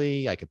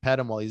eventually I could pet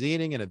him while he's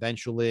eating, and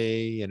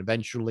eventually, and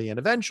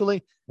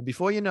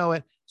before you know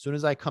it, as soon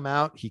as I come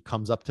out, he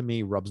comes up to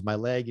me, rubs my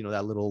leg,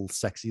 that little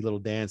sexy little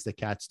dance that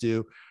cats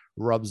do,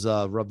 rubs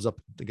up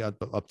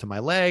to my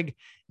leg.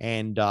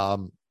 And,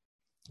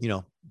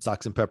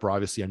 socks and pepper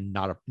obviously are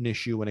not an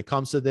issue when it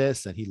comes to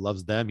this. And he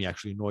loves them. He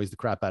actually annoys the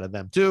crap out of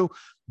them too.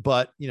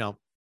 But,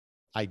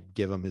 I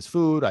give him his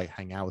food. I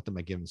hang out with him.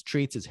 I give him his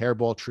treats, his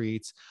hairball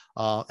treats.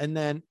 And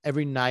then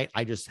every night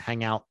I just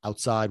hang out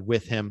outside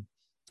with him.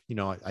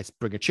 I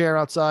bring a chair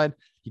outside.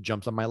 He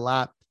jumps on my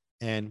lap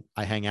and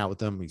I hang out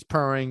with him. He's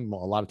purring. A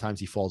lot of times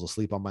he falls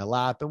asleep on my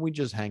lap and we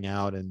just hang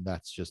out. And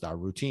that's just our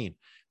routine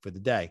for the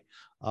day.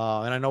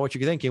 And I know what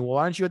you're thinking. Well,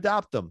 why don't you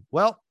adopt them?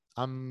 Well,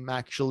 I'm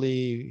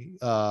actually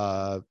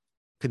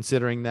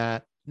considering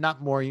that. Not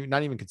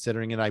even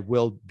considering it. I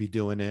will be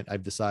doing it.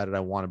 I've decided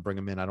I want to bring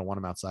him in. I don't want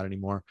him outside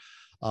anymore.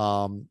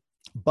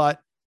 But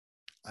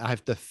I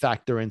have to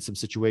factor in some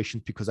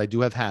situations, because I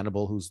do have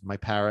Hannibal, who's my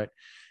parrot,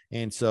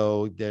 And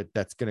so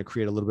that's going to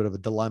create a little bit of a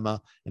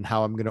dilemma in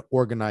how I'm going to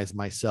organize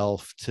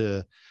myself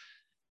to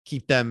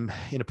keep them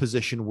in a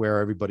position where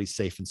everybody's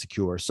safe and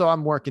secure. So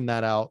I'm working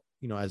that out,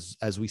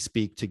 as we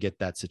speak, to get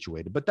that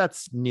situated, but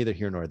that's neither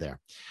here nor there.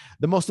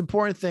 The most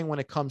important thing when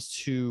it comes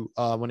to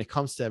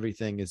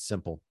everything is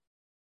simple.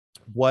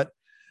 What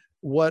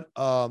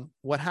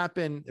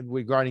happened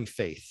regarding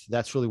faith?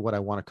 That's really what I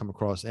want to come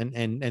across.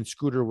 And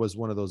Scooter was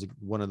one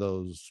of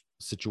those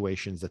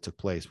situations that took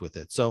place with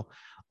it. So,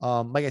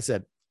 like I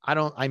said, I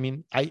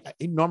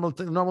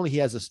normally he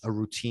has a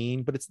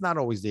routine, but it's not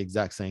always the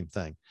exact same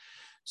thing.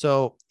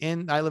 So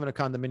I live in a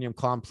condominium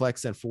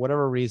complex, and for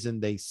whatever reason,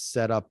 they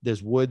set up,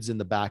 there's woods in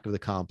the back of the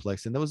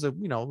complex. And there was a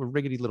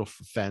rickety little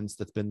fence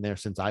that's been there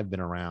since I've been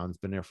around. It's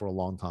been there for a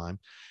long time.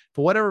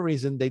 For whatever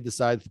reason, they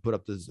decided to put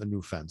up a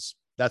new fence.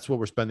 That's what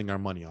we're spending our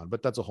money on,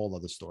 but that's a whole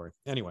other story.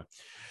 Anyway,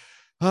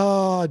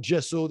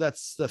 just so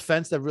that's the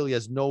fence that really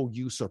has no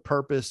use or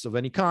purpose of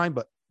any kind,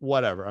 but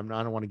whatever. I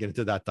don't want to get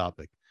into that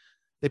topic.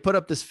 They put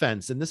up this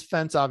fence, and this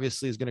fence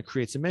obviously is going to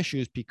create some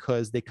issues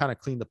because they kind of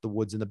cleaned up the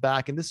woods in the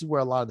back. And this is where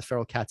a lot of the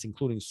feral cats,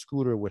 including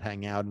Scooter, would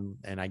hang out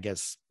and I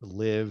guess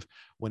live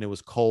when it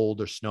was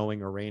cold or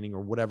snowing or raining or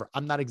whatever.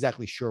 I'm not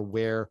exactly sure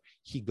where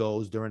he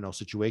goes during those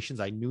situations.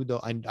 I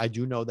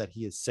do know that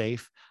he is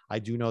safe. I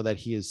do know that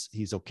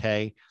he's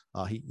okay.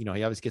 He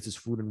obviously gets his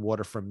food and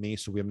water from me,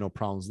 so we have no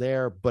problems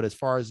there. But as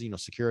far as,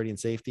 security and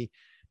safety,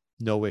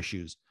 no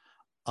issues.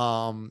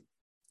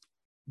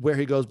 Where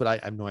he goes, but I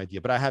have no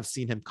idea. But I have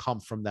seen him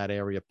come from that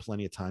area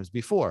plenty of times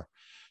before.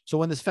 So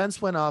when this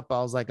fence went up, I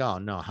was like, oh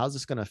no, how's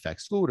this going to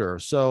affect Scooter?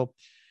 So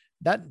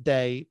that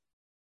day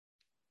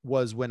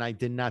was when I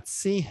did not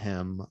see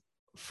him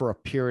for a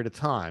period of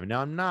time.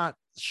 Now, I'm not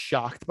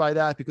shocked by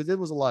that because it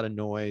was a lot of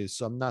noise.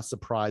 So I'm not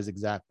surprised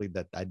exactly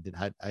that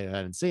I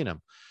hadn't seen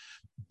him.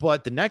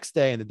 But the next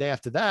day and the day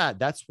after that,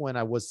 that's when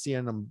I was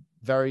seeing him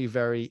very,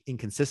 very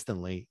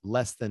inconsistently,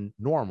 less than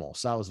normal.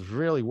 So I was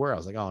really worried. I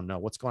was like, oh no,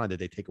 what's going on? Did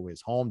they take away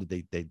his home?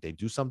 Did they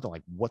do something?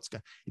 Like,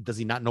 does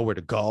he not know where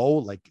to go?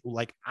 Like,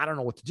 I don't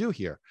know what to do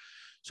here.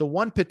 So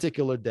one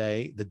particular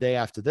day, the day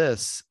after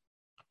this,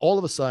 all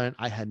of a sudden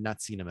I had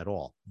not seen him at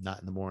all. Not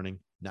in the morning,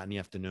 not in the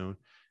afternoon,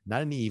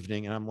 not in the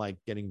evening. And I'm like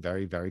getting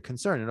very, very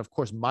concerned. And of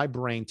course my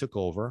brain took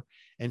over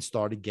and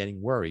started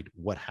getting worried.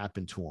 What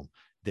happened to him?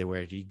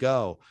 Where did he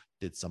go?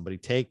 Did somebody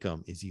take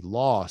him? Is he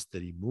lost?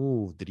 Did he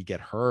move? Did he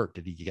get hurt?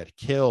 Did he get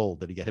killed?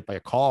 Did he get hit by a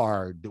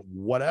car?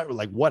 Whatever,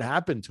 like what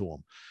happened to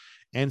him?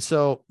 And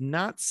so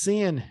not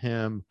seeing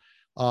him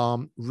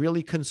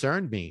really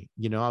concerned me.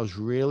 I was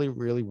really,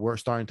 really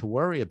starting to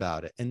worry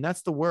about it. And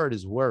that's the word,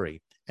 is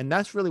worry. And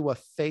that's really what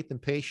faith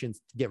and patience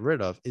get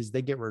rid of, is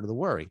they get rid of the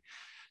worry.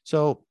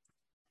 So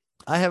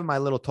I have my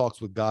little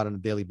talks with God on a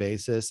daily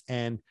basis.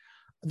 And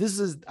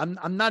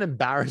I'm not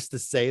embarrassed to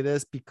say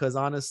this because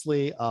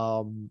honestly,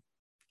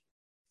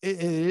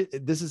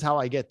 this is how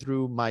I get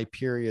through my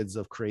periods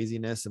of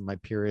craziness and my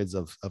periods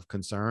of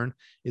concern,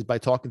 is by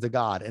talking to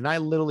God. And I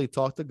literally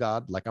talk to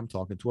God like I'm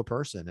talking to a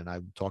person, and I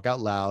talk out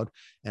loud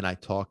and I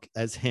talk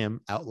as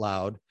him out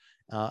loud.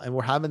 And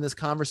we're having this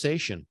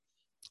conversation,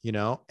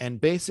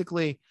 and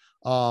basically,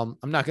 I'm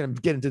not going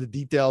to get into the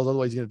details.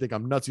 Otherwise you're going to think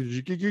I'm nuts. No, I'm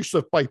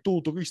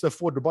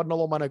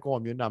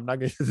not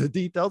getting into the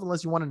details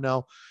unless you want to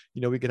know,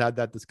 we could have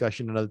that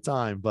discussion another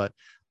time. But,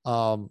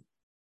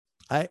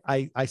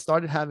 I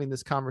started having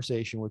this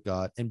conversation with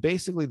God, and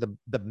basically the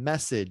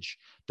message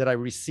that I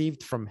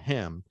received from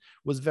him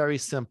was very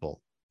simple.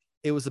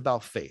 It was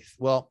about faith.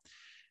 Well,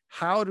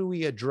 how do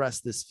we address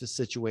this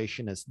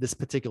situation, as this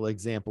particular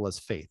example, as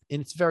faith?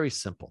 And it's very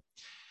simple.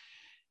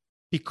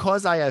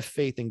 Because I have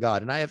faith in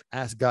God, and I have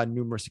asked God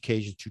numerous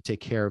occasions to take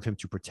care of him,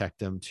 to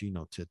protect him, to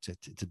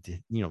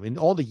in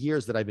all the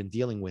years that I've been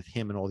dealing with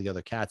him and all the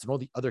other cats and all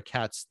the other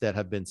cats that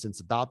have been since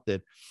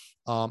adopted,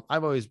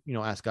 I've always,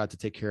 asked God to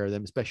take care of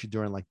them, especially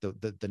during like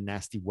the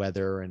nasty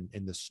weather and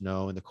the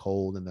snow and the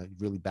cold and the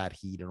really bad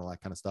heat and all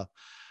that kind of stuff.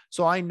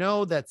 So I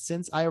know that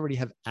since I already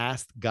have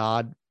asked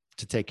God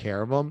to take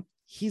care of him,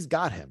 he's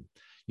got him,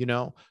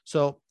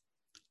 So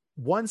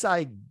once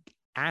I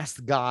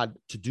asked God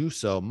to do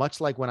so,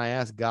 much like when I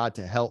asked God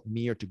to help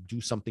me or to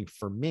do something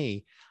for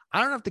me,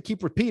 I don't have to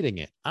keep repeating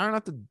it. I don't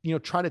have to,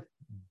 try to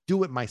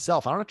do it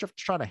myself. I don't have to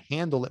try to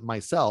handle it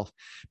myself,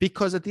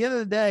 because at the end of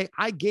the day,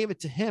 I gave it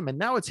to him and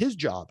now it's his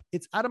job.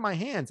 It's out of my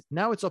hands.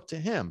 Now it's up to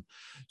him.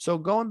 So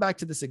going back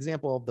to this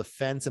example of the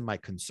fence and my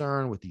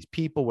concern with these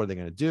people, what are they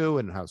going to do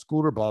and how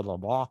Scooter, blah, blah,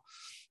 blah.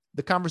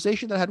 The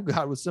conversation that I had with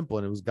God was simple.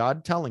 And it was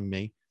God telling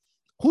me,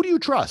 who do you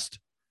trust?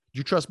 Do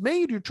you trust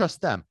me? Or do you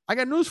trust them? I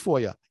got news for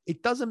you.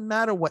 It doesn't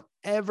matter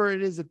whatever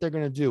it is that they're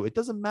going to do. It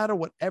doesn't matter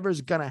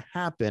whatever's going to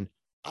happen.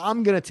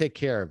 I'm going to take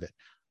care of it.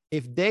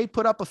 If they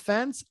put up a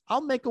fence,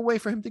 I'll make a way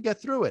for him to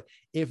get through it.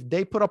 If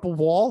they put up a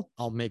wall,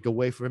 I'll make a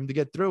way for him to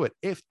get through it.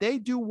 If they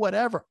do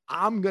whatever,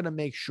 I'm going to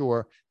make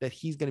sure that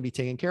he's going to be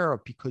taken care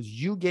of, because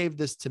you gave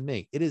this to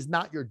me. It is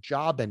not your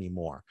job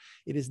anymore.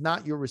 It is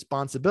not your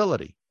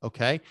responsibility.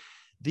 Okay.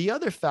 The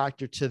other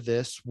factor to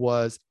this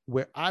was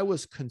where I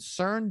was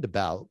concerned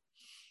about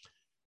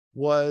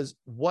was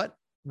what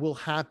will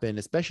happen,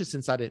 especially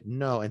since I didn't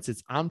know, and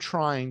since I'm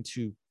trying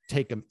to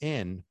take him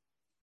in,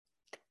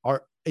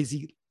 is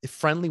he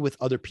friendly with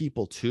other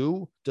people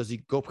too? Does he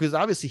go, because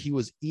obviously he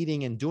was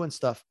eating and doing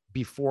stuff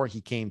before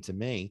he came to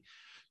me.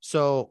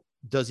 So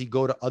does he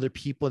go to other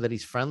people that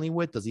he's friendly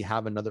with? Does he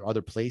have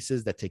other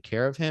places that take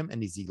care of him?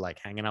 And is he like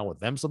hanging out with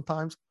them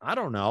sometimes? I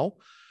don't know.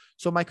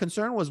 So my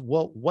concern was,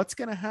 well, what's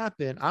going to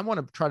happen? I want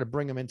to try to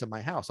bring him into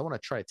my house. I want to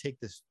try to take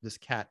this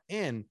cat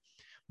in,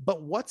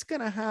 but what's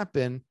going to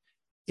happen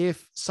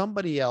if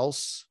somebody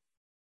else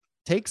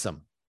takes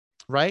him,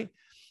 right?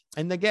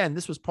 And again,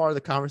 this was part of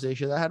the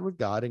conversation that I had with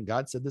God, and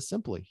God said this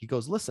simply. He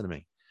goes, listen to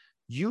me.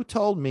 You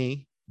told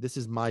me this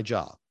is my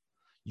job.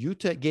 You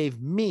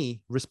gave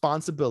me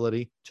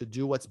responsibility to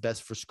do what's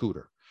best for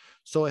Scooter.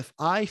 So if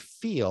I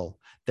feel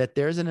that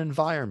there's an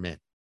environment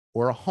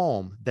or a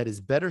home that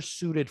is better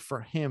suited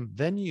for him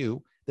than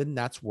you, then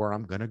that's where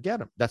I'm going to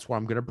get him. That's where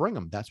I'm going to bring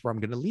him. That's where I'm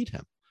going to lead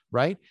him.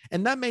 Right.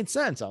 And that made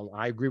sense.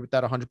 I agree with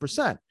that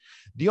 100%.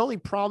 The only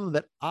problem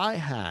that I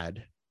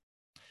had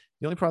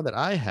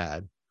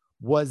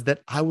was that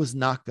I was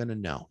not going to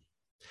know.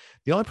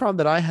 The only problem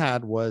that I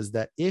had was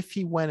that if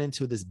he went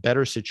into this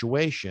better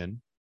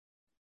situation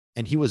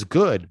and he was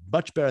good,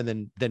 much better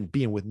than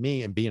being with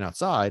me and being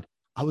outside,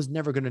 I was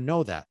never going to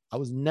know that. I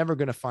was never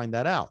going to find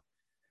that out.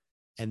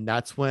 And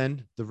that's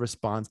when the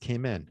response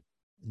came in.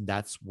 And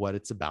that's what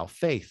it's about,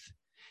 faith.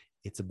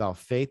 It's about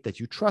faith that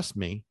you trust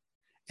me.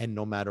 And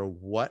no matter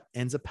what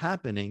ends up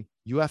happening,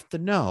 you have to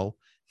know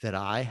that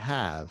I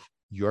have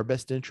your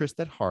best interest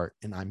at heart,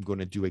 and I'm going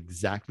to do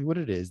exactly what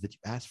it is that you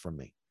asked from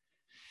me.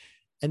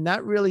 And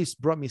that really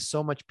brought me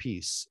so much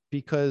peace,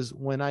 because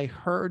when I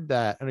heard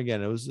that, and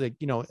again, it was like,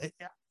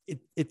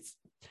 it's,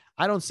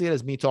 I don't see it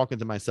as me talking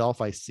to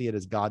myself. I see it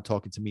as God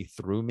talking to me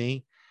through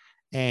me.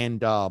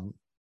 And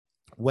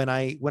when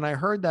I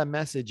heard that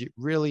message, it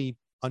really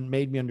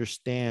made me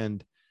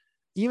understand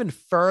even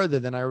further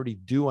than I already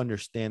do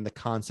understand the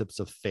concepts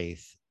of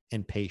faith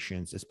and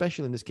patience,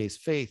 especially in this case,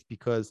 faith,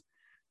 because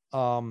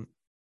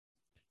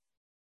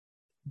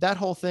that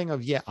whole thing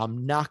of,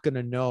 I'm not going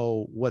to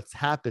know what's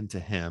happened to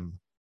him.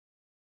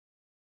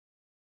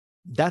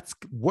 That's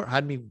what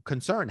had me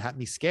concerned, had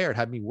me scared,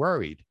 had me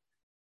worried.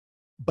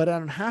 But I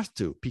don't have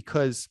to,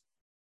 because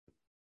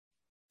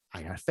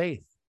I got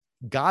faith.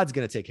 God's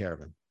going to take care of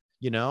him,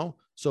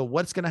 So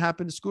what's going to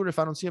happen to Scooter if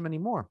I don't see him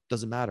anymore?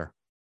 Doesn't matter.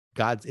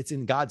 It's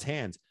in God's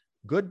hands.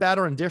 Good, bad,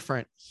 or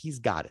indifferent, he's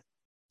got it.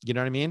 You know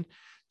what I mean?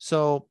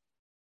 So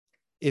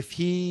if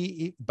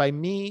by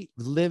me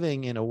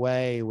living in a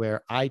way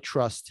where I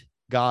trust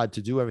God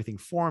to do everything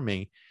for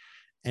me,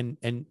 and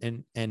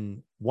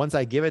once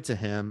I give it to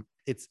him,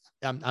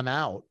 I'm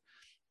out.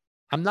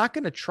 I'm not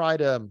going to try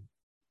to,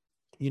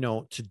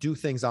 to do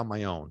things on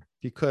my own,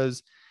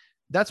 because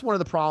that's one of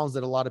the problems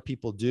that a lot of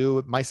people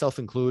do, myself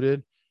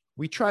included.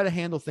 We try to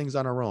handle things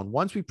on our own.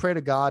 Once we pray to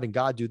God and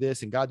God do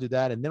this and God do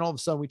that, and then all of a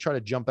sudden we try to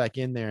jump back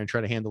in there and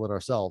try to handle it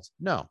ourselves.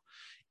 No.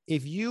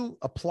 If you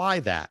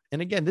apply that,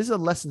 and again, these are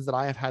lessons that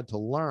I have had to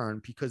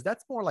learn, because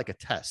that's more like a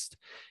test.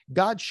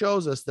 God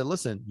shows us that,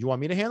 listen, you want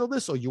me to handle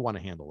this or you want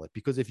to handle it?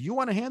 Because if you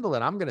want to handle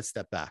it, I'm going to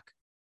step back.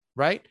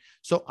 Right.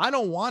 So I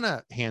don't want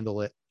to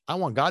handle it. I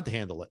want God to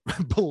handle it.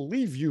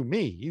 Believe you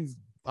me,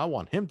 I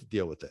want him to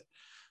deal with it.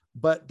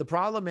 But the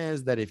problem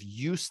is that if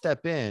you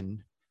step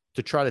in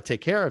to try to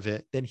take care of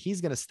it, then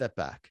he's going to step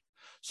back.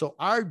 So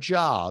our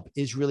job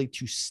is really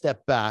to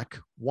step back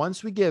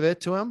once we give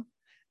it to him,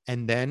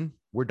 and then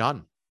we're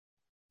done.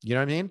 You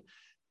know what I mean?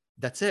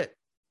 That's it.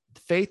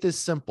 Faith is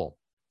simple.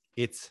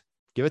 It's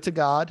give it to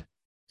God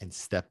and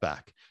step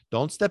back.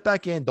 Don't step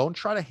back in. Don't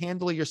try to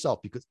handle it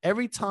yourself, because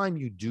every time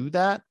you do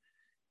that,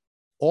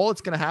 all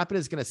it's going to happen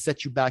is going to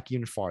set you back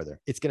even farther.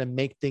 It's going to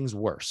make things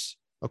worse.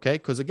 Okay.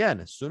 Because again,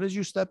 as soon as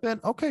you step in,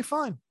 okay,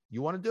 fine.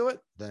 You want to do it?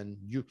 Then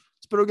you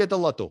spero get the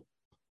lotto.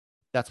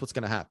 That's what's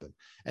going to happen.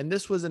 And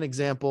this was an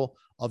example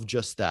of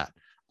just that.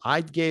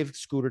 I gave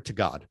Scooter to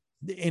God.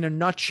 In a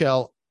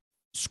nutshell,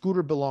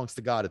 Scooter belongs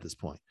to God at this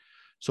point.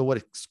 So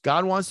what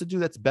God wants to do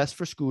that's best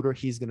for Scooter,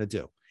 he's going to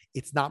do.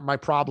 It's not my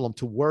problem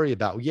to worry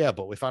about. Yeah,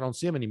 but if I don't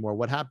see him anymore,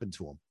 what happened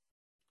to him?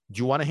 Do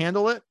you want to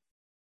handle it?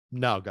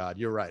 No, God,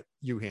 you're right.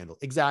 You handle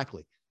it.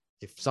 Exactly.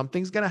 If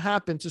something's going to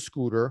happen to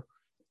Scooter,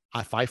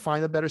 if I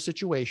find a better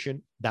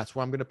situation, that's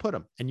where I'm going to put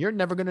him. And you're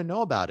never going to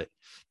know about it,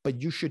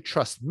 but you should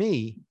trust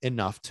me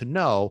enough to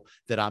know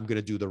that I'm going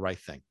to do the right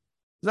thing.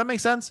 Does that make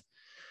sense?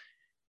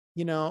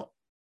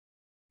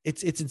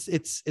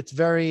 It's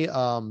very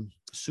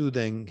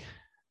soothing,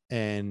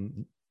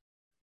 and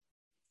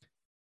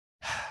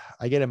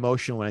I get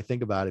emotional when I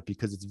think about it,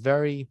 because it's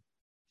very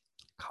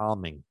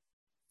calming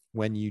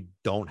when you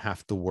don't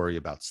have to worry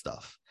about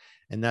stuff.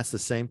 And that's the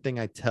same thing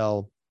I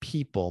tell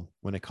people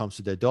when it comes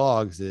to their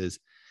dogs is,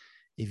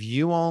 if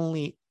you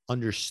only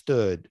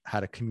understood how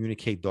to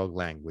communicate dog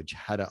language,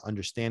 how to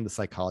understand the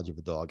psychology of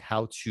a dog,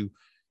 how to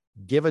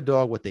give a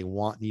dog what they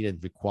want, need,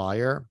 and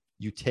require,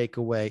 you take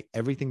away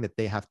everything that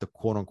they have to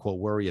quote unquote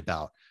worry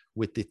about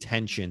with the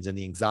tensions and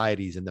the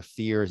anxieties and the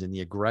fears and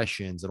the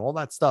aggressions and all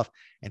that stuff.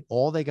 And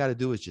all they got to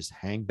do is just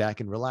hang back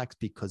and relax,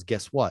 because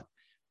guess what?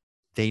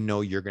 they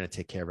know you're going to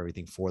take care of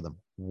everything for them,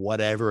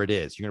 whatever it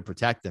is. You're going to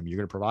protect them. You're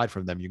going to provide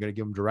for them. You're going to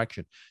give them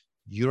direction.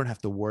 You don't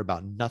have to worry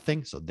about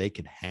nothing, so they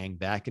can hang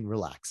back and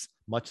relax,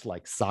 much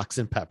like Socks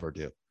and Pepper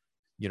do.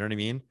 You know what I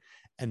mean?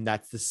 And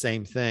that's the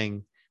same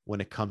thing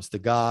when it comes to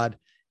God,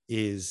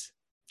 is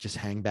just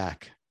hang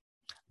back.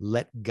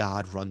 Let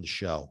God run the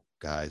show,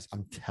 guys.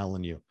 I'm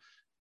telling you,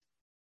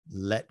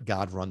 let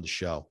God run the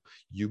show.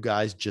 You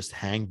guys just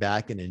hang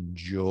back and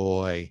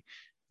enjoy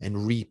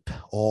and reap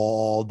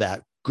all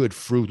that good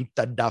fruit.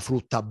 Da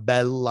frutta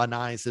bella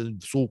nice,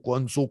 succo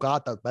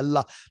insuccata,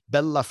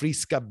 bella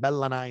fresca,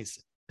 bella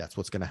nice. That's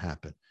what's going to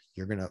happen.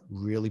 You're going to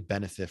really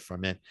benefit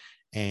from it.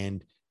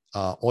 And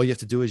all you have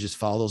to do is just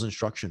follow those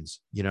instructions,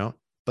 you know.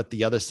 But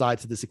the other side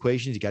to this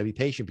equation is you got to be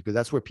patient, because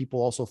that's where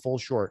people also fall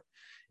short,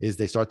 is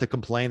they start to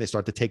complain, they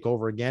start to take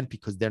over again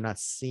because they're not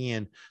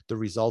seeing the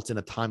results in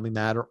a timely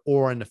manner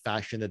or in the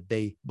fashion that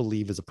they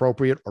believe is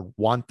appropriate or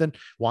wanting.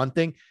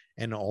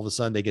 And all of a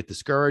sudden they get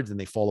discouraged and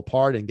they fall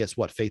apart. And guess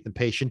what? Faith and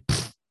patience,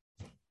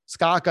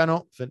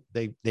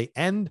 they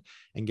end.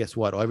 And guess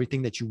what?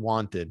 Everything that you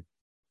wanted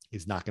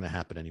is not going to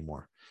happen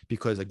anymore,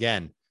 because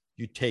again,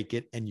 you take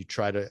it and you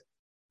try to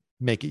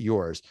make it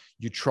yours.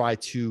 You try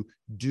to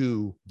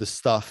do the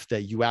stuff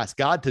that you ask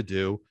God to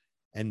do,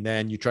 and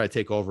then you try to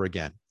take over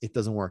again. It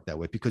doesn't work that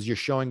way, because you're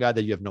showing God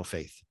that you have no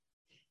faith.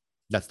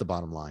 That's the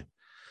bottom line.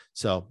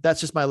 So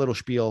that's just my little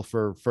spiel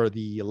for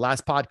the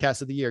last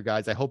podcast of the year,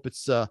 guys. I hope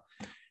it's a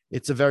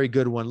very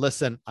good one.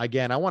 Listen,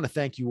 again, I want to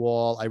thank you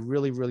all. I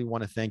really, really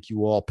want to thank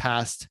you all,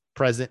 past,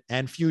 present,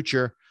 and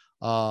future.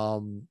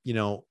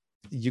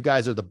 You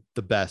guys are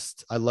the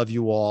best. I love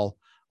you all.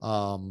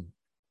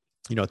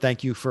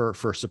 Thank you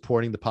for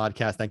supporting the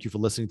podcast. Thank you for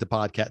listening to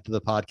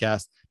the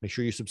podcast. Make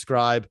sure you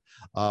subscribe.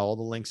 All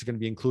the links are going to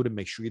be included.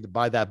 Make sure you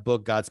buy that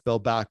book, God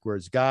Spelled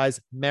Backwards.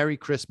 Guys, Merry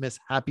Christmas,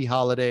 Happy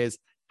Holidays,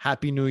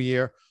 Happy New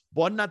Year.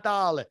 Buon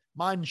Natale.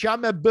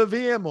 Mangiamo e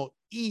beviamo.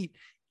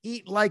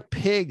 Eat like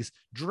pigs,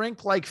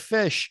 drink like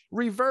fish,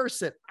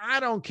 reverse it. I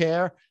don't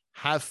care.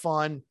 Have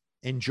fun,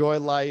 enjoy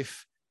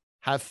life,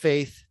 have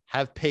faith,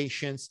 have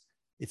patience.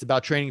 It's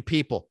about training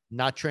people,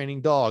 not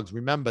training dogs.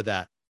 Remember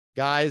that.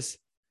 Guys,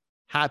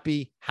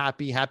 happy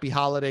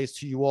holidays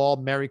to you all.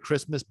 Merry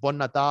Christmas, Buon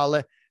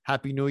Natale,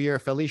 Happy New Year,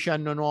 Felice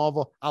Anno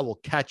Nuovo. I will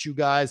catch you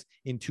guys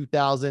in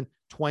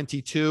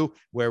 2022,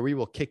 where we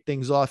will kick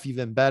things off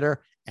even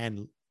better.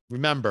 And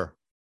remember,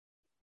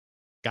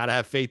 got to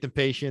have faith and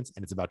patience,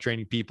 and it's about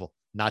training people,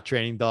 not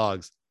training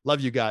dogs.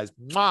 Love you guys.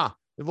 Mwah!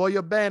 Vi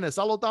voglio bene.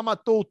 Salutiamo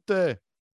a tutti.